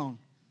out of your phone.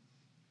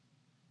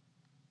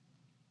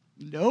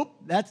 Nope,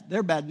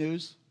 they're bad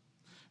news.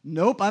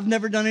 Nope, I've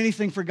never done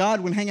anything for God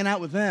when hanging out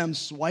with them.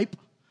 Swipe.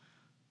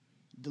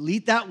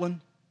 Delete that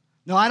one.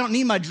 No, I don't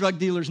need my drug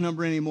dealer's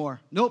number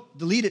anymore. Nope,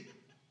 delete it.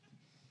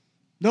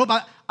 Nope,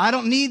 I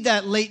don't need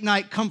that late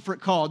night comfort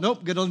call.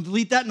 Nope, gonna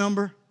delete that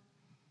number.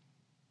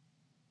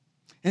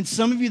 And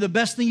some of you, the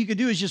best thing you could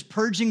do is just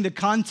purging the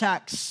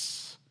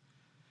contacts,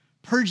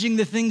 purging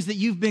the things that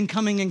you've been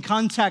coming in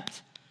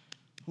contact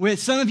with.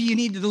 Some of you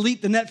need to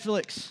delete the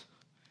Netflix.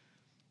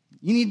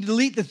 You need to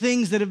delete the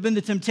things that have been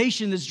the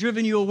temptation that's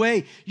driven you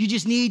away. You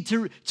just need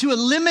to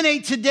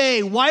eliminate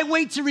today. Why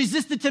wait to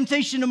resist the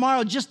temptation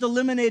tomorrow? Just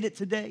eliminate it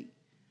today.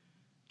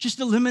 Just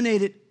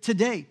eliminate it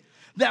today.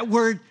 That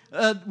word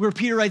where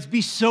Peter writes,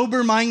 be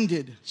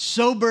sober-minded.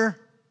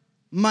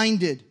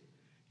 Sober-minded.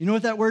 You know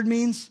what that word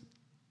means?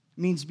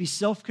 It means be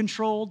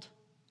self-controlled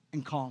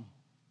and calm.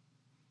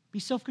 Be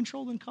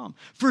self-controlled and calm.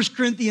 1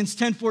 Corinthians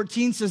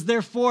 10:14 says,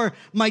 therefore,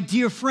 my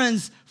dear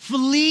friends,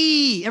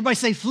 flee. Everybody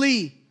say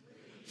flee.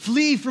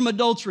 Flee from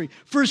adultery.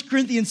 1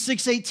 Corinthians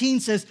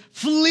 6:18 says,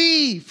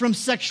 flee from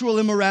sexual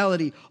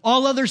immorality.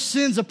 All other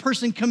sins a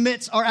person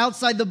commits are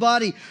outside the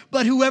body,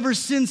 but whoever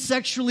sins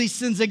sexually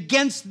sins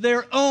against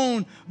their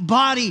own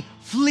body.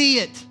 Flee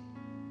it.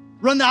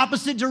 Run the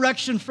opposite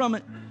direction from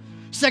it.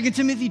 2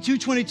 Timothy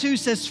 2:22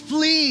 says,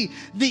 flee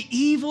the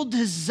evil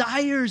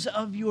desires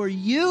of your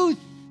youth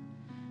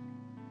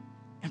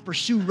and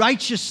pursue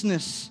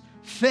righteousness,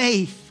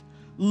 faith,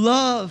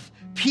 love,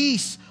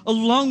 peace,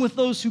 along with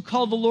those who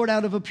call the Lord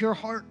out of a pure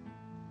heart.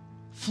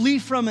 Flee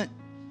from it.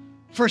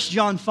 1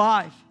 John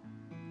 5.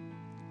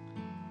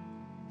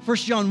 1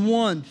 John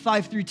 1,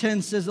 5 through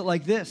 10 says it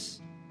like this.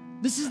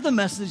 This is the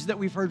message that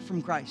we've heard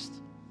from Christ.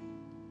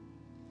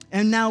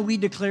 And now we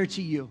declare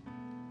to you,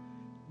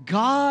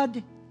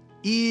 God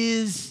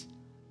is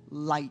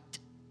light.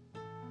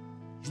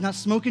 He's not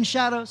smoke and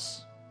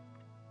shadows.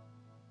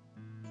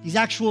 He's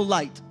actual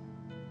light.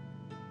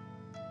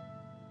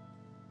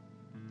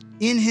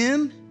 In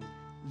him,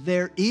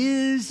 there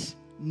is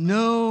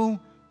no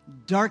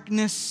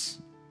darkness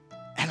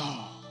at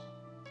all.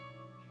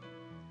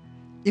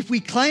 If we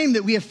claim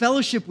that we have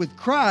fellowship with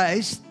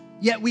Christ,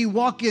 yet we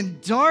walk in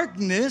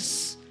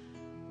darkness,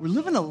 we're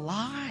living a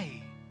lie.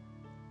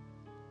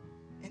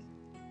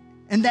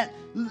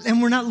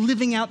 And we're not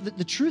living out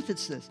the truth, it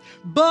says.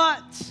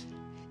 But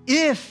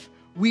if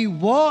we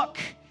walk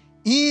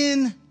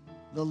in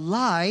the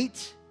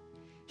light,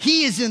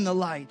 he is in the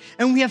light,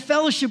 and we have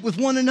fellowship with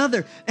one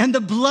another. And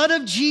the blood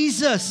of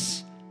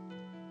Jesus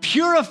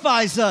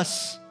purifies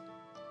us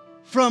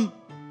from,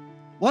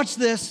 watch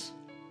this,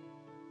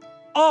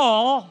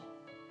 all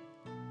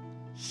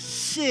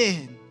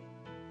sin.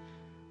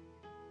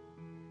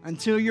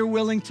 Until you're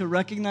willing to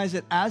recognize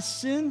it as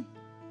sin,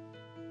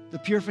 the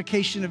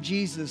purification of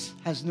Jesus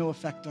has no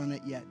effect on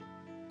it yet.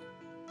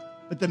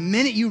 But the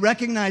minute you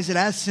recognize it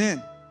as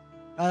sin,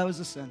 oh, that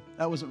was a sin.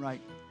 That wasn't right.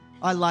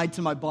 I lied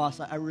to my boss.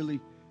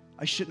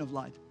 I shouldn't have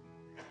lied.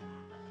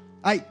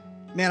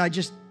 I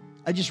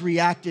just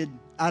reacted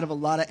out of a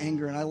lot of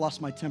anger, and I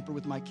lost my temper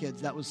with my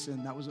kids. That was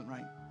sin. That wasn't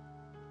right.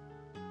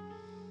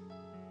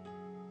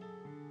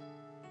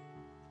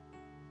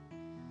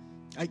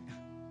 I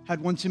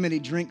had one too many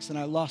drinks, and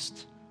I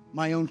lost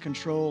my own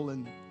control,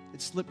 and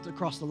it slipped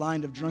across the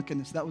line of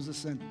drunkenness. That was a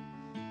sin.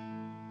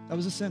 That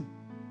was a sin.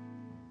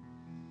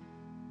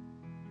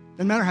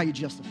 Doesn't matter how you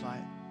justify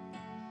it.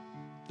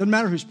 Doesn't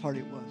matter whose part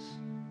it was.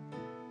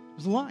 It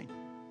was a lie.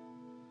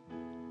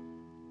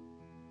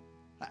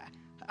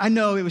 I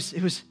know it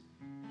was.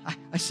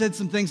 I said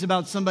some things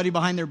about somebody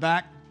behind their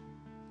back.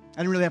 I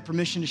didn't really have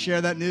permission to share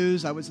that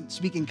news. I wasn't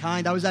speaking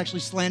kind. I was actually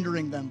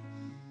slandering them.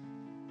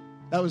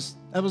 That was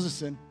a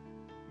sin.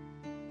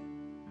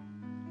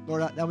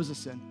 Lord, that was a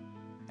sin.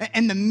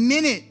 And the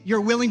minute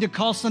you're willing to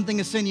call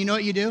something a sin, you know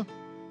what you do?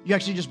 You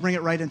actually just bring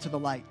it right into the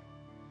light.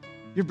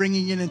 You're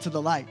bringing it into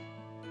the light.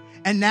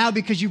 And now,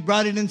 because you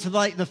brought it into the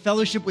light, the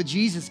fellowship with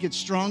Jesus gets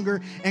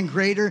stronger and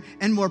greater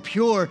and more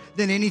pure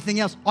than anything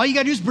else. All you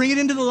got to do is bring it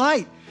into the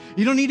light.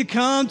 You don't need to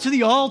come to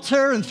the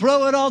altar and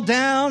throw it all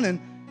down and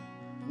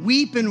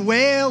weep and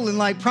wail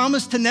and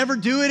promise to never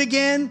do it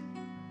again.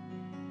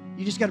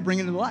 You just got to bring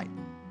it into the light.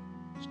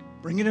 Just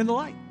bring it into the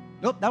light.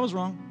 Nope, that was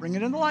wrong. Bring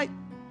it into the light.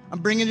 I'm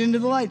bringing it into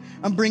the light.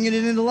 I'm bringing it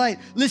into the light.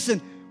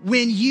 Listen,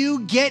 when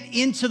you get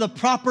into the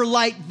proper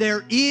light,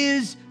 there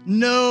is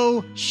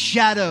no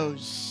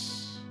shadows.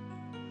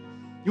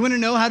 You want to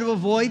know how to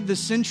avoid the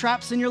sin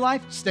traps in your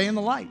life? Stay in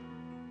the light.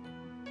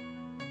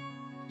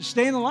 Just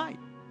stay in the light.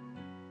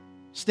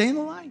 Stay in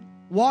the light.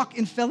 Walk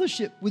in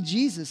fellowship with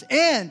Jesus.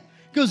 And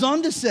goes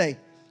on to say,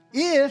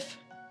 if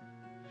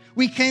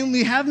We claim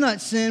we have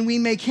not sinned, we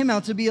make him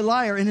out to be a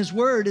liar, and his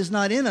word is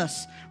not in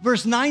us.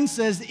 Verse 9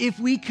 says, if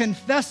we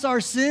confess our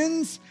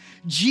sins,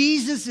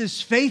 Jesus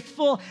is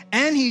faithful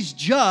and he's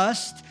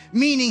just,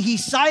 meaning he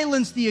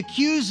silenced the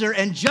accuser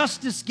and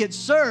justice gets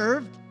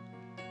served,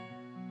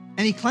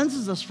 and he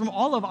cleanses us from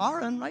all of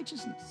our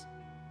unrighteousness.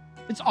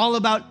 It's all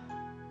about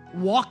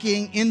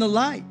walking in the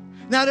light.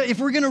 Now, if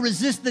we're going to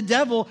resist the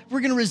devil, if we're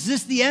going to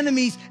resist the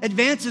enemy's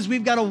advances,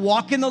 we've got to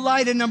walk in the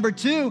light. And number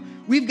two,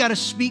 we've got to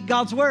speak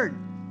God's word.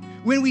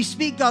 When we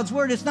speak God's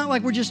word, it's not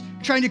like we're just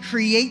trying to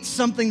create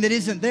something that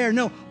isn't there.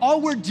 No, all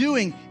we're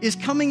doing is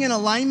coming in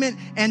alignment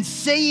and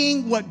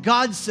saying what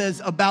God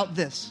says about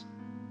this.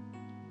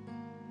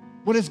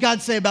 What does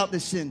God say about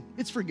this sin?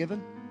 It's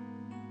forgiven.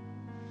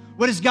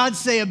 What does God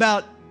say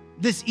about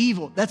this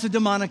evil? That's a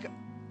demonic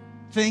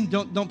thing.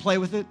 Don't play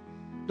with it.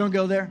 Don't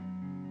go there.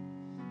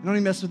 You don't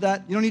even mess with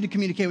that. You don't need to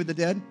communicate with the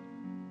dead.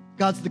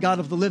 God's the God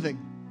of the living.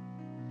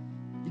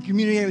 You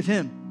communicate with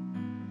him.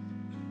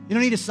 You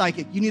don't need a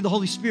psychic. You need the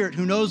Holy Spirit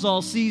who knows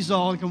all, sees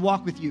all, and can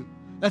walk with you.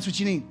 That's what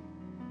you need.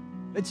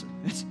 It's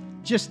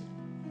just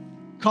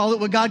call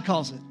it what God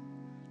calls it.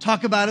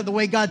 Talk about it the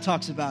way God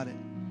talks about it.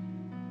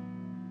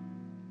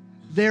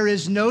 There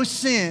is no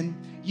sin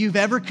you've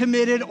ever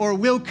committed or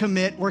will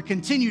commit or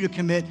continue to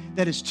commit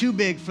that is too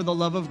big for the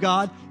love of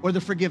God or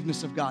the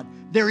forgiveness of God.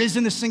 There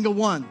isn't a single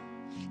one.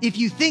 If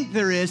you think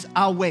there is,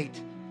 I'll wait.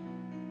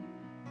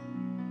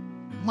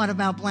 What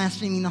about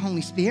blaspheming the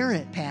Holy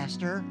Spirit,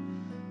 Pastor?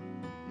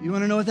 You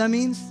want to know what that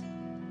means?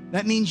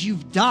 That means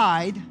you've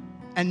died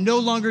and no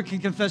longer can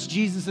confess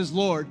Jesus as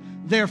Lord,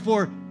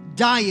 therefore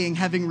dying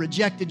having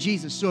rejected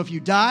Jesus. So if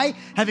you die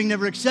having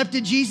never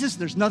accepted Jesus,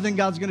 there's nothing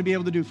God's going to be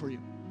able to do for you.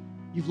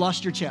 You've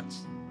lost your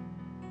chance.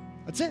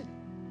 That's it.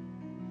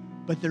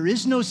 But there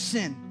is no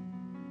sin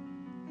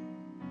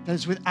that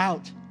is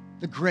without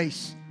the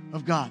grace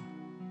of God.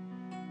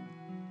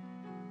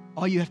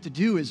 All you have to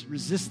do is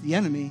resist the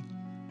enemy,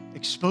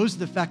 expose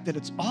the fact that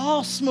it's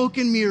all smoke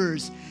and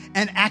mirrors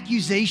and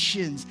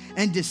accusations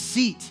and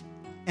deceit,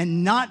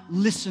 and not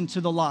listen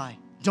to the lie.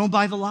 Don't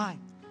buy the lie.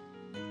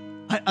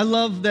 I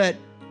love that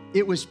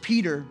it was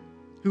Peter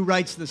who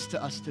writes this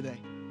to us today.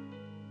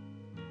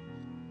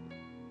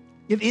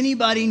 If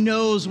anybody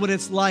knows what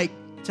it's like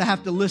to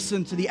have to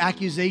listen to the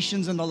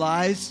accusations and the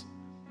lies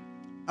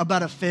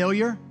about a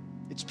failure,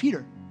 it's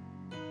Peter.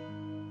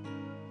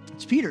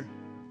 It's Peter.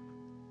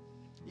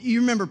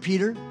 You remember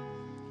Peter?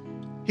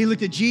 He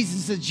looked at Jesus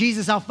and said,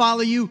 Jesus, I'll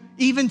follow you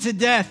even to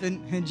death.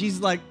 And Jesus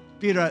is like,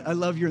 Peter, I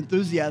love your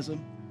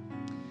enthusiasm.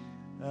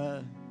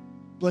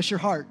 Bless your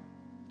heart,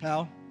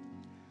 pal.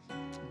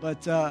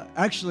 But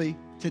actually,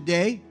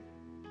 today,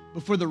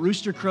 before the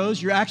rooster crows,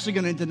 you're actually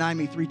going to deny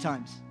me 3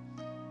 times.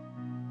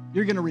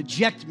 You're going to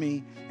reject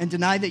me and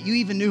deny that you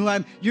even knew who I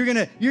am. You're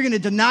going to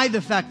deny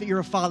the fact that you're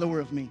a follower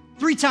of me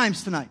 3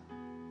 times tonight.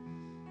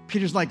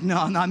 Peter's like,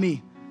 no, not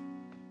me.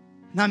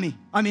 Not me.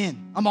 I'm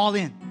in. I'm all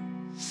in.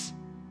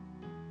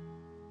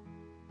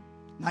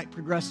 Night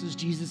progresses.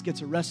 Jesus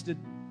gets arrested,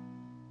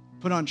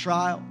 put on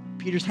trial.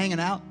 Peter's hanging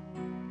out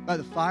by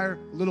the fire.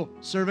 A little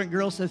servant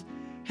girl says,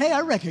 hey,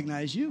 I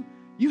recognize you.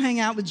 You hang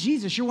out with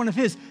Jesus. You're one of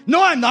his.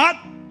 No, I'm not.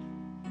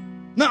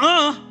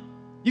 Nuh-uh.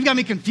 You've got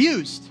me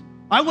confused.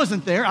 I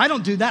wasn't there. I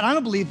don't do that. I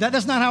don't believe that.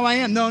 That's not how I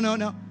am.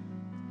 No.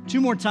 2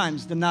 more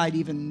times denied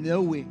even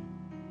knowing,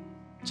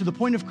 to the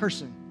point of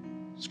cursing,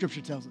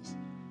 Scripture tells us.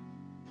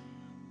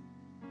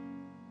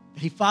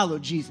 That he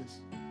followed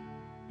Jesus.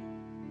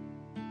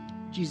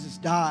 Jesus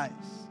dies.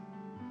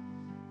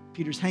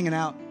 Peter's hanging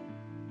out.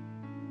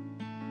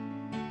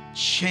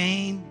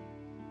 Shame,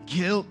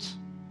 guilt,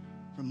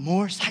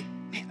 remorse. I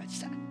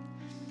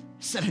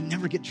said I'd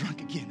never get drunk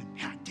again, and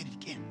man, I did it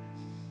again.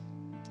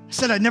 I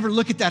said I'd never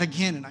look at that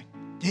again, and I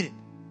did it.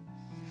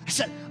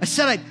 I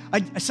said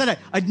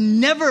I'd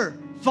never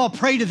fall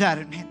prey to that,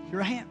 and man,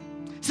 here I am.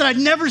 I said I'd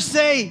never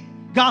say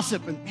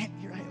gossip, and man,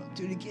 here I am, I'll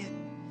do it again.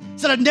 I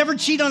said I'd never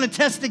cheat on a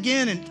test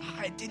again, and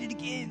I did it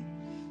again.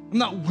 I'm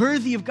not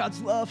worthy of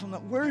God's love. I'm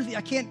not worthy.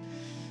 I can't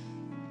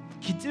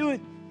do it.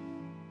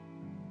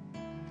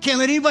 Can't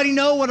let anybody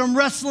know what I'm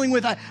wrestling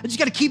with. I just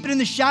got to keep it in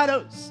the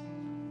shadows.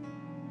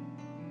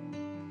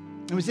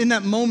 It was in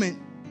that moment,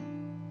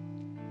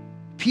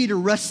 Peter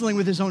wrestling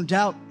with his own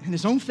doubt and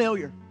his own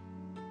failure,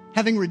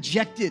 having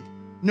rejected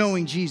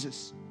knowing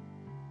Jesus.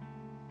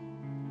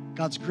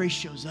 God's grace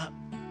shows up.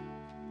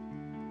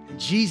 And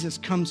Jesus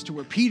comes to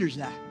where Peter's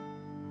at.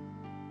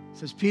 He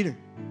says, Peter,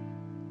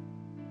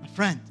 my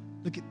friend,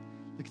 look at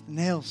the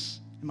nails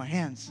in my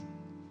hands.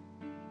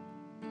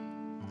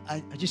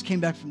 I just came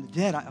back from the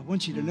dead. I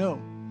want you to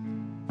know,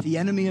 the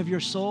enemy of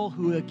your soul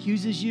who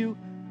accuses you,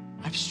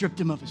 I've stripped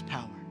him of his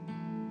power.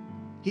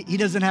 He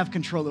doesn't have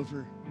control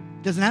over,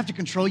 he doesn't have to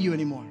control you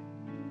anymore.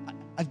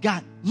 I've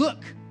got,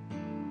 look.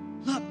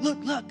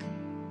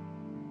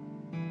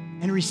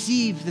 And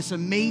receive this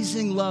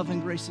amazing love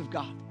and grace of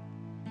God.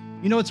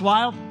 You know what's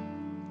wild?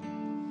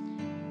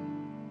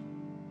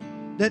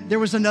 That there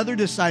was another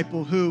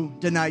disciple who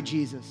denied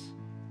Jesus,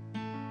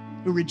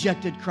 who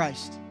rejected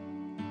Christ,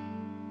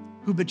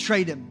 who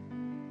betrayed him,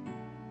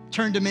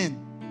 turned him in.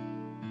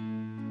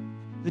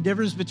 The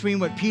difference between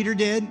what Peter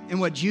did and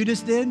what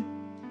Judas did,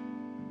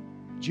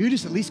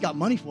 Judas at least got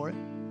money for it.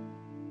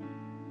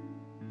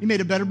 He made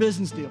a better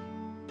business deal.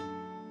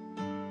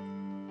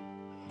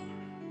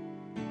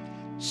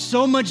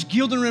 So much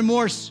guilt and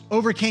remorse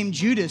overcame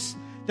Judas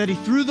that he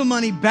threw the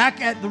money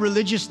back at the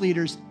religious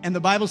leaders, and the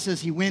Bible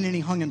says he went and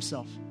he hung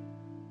himself.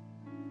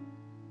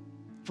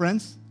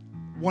 Friends,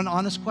 one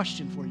honest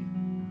question for you.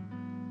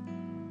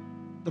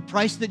 The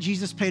price that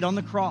Jesus paid on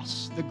the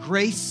cross, the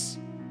grace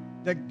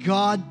that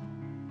God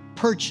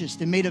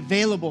purchased and made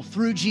available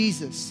through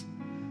Jesus,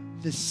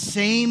 the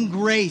same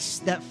grace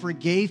that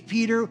forgave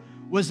Peter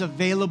was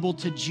available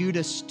to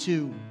Judas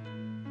too.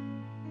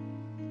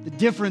 The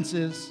difference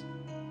is,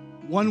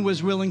 one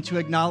was willing to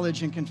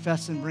acknowledge and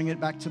confess and bring it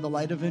back to the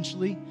light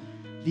eventually.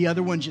 The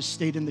other one just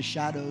stayed in the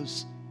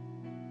shadows.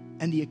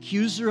 And the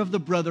accuser of the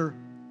brother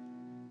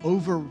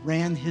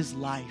overran his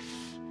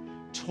life,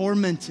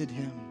 tormented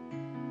him,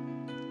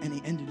 and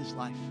he ended his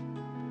life.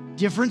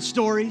 Different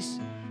stories,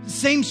 the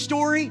same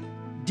story,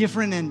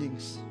 different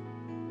endings.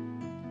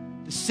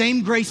 The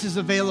same grace is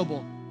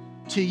available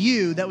to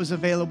you that was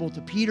available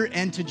to Peter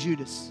and to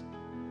Judas.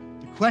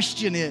 The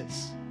question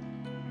is,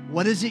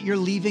 what is it you're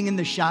leaving in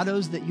the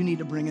shadows that you need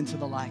to bring into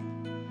the light?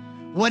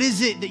 What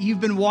is it that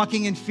you've been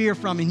walking in fear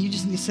from and you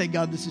just need to say,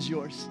 God, this is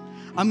yours.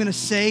 I'm going to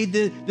say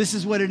that this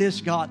is what it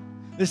is, God.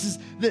 This is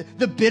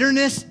the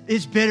bitterness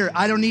is bitter.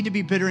 I don't need to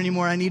be bitter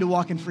anymore. I need to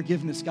walk in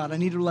forgiveness, God. I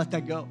need to let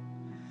that go.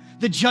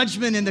 The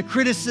judgment and the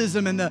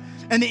criticism and the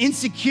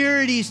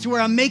insecurities to where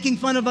I'm making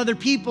fun of other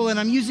people and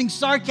I'm using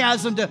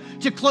sarcasm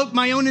to cloak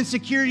my own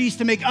insecurities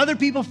to make other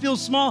people feel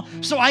small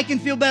so I can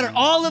feel better.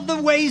 All of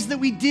the ways that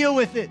we deal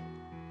with it.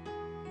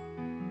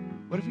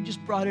 What if we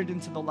just brought it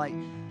into the light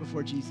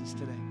before Jesus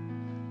today?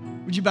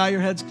 Would you bow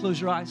your heads,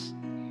 close your eyes?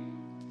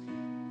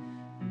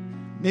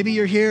 Maybe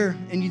you're here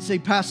and you'd say,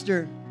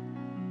 Pastor,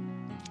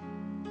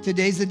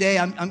 today's the day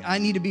I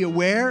need to be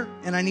aware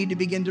and I need to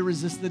begin to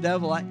resist the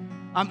devil.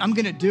 I'm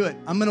going to do it.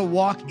 I'm going to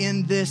walk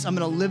in this. I'm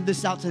going to live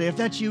this out today. If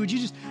that's you, would you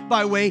just,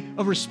 by way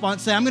of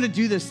response, say, I'm going to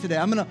do this today.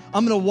 I'm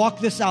going to walk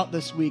this out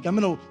this week. I'm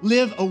going to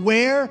live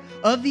aware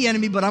of the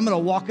enemy, but I'm going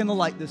to walk in the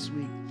light this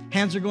week.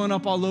 Hands are going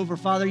up all over.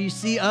 Father, you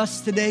see us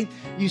today.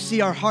 You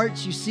see our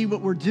hearts. You see what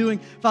we're doing.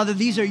 Father,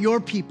 these are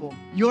your people,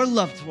 your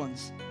loved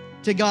ones.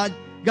 To God,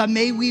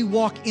 may we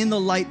walk in the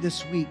light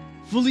this week,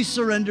 fully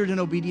surrendered and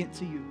obedient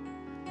to you.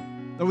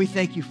 Lord, we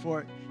thank you for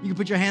it. You can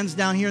put your hands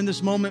down here in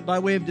this moment by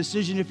way of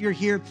decision. If you're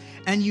here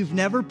and you've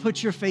never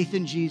put your faith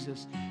in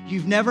Jesus,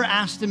 you've never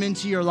asked him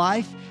into your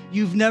life,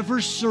 you've never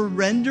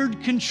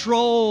surrendered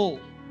control,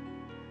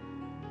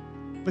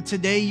 but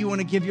today you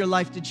want to give your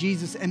life to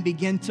Jesus and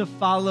begin to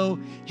follow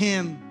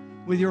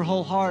him with your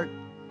whole heart.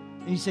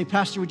 And you say,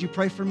 Pastor, would you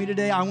pray for me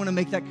today? I want to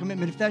make that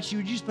commitment. If that's you,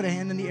 would you just put a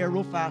hand in the air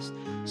real fast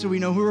so we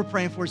know who we're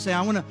praying for? Say,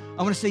 I want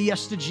to say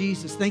yes to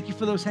Jesus. Thank you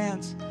for those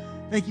hands.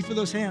 Thank you for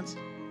those hands.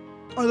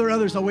 Are there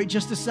others? I'll wait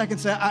just a second.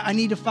 Say, I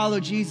need to follow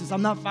Jesus.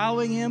 I'm not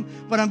following him,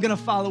 but I'm going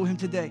to follow him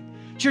today.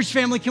 Church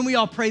family, can we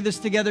all pray this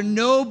together?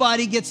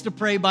 Nobody gets to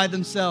pray by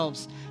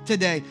themselves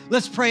today.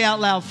 Let's pray out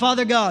loud.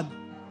 Father God,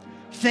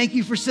 thank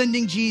you for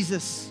sending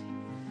Jesus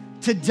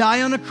to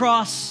die on a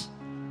cross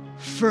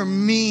for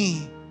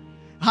me.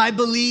 I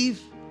believe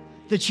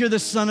that you're the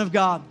Son of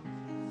God.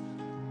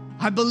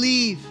 I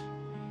believe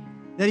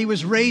that he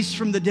was raised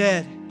from the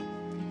dead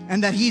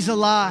and that he's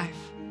alive.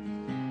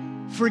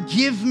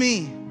 Forgive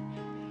me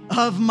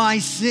of my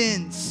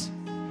sins.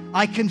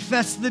 I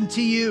confess them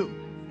to you.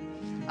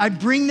 I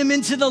bring them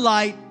into the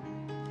light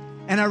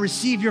and I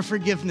receive your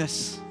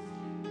forgiveness.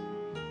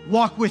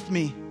 Walk with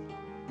me.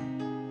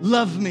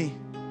 Love me.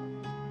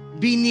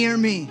 Be near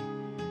me.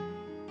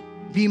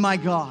 Be my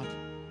God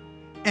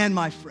and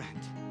my friend.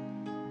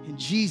 In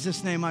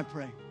Jesus' name I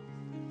pray.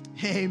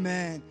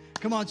 Amen.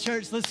 Come on,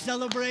 church, let's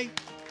celebrate.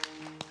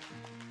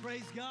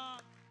 Praise God.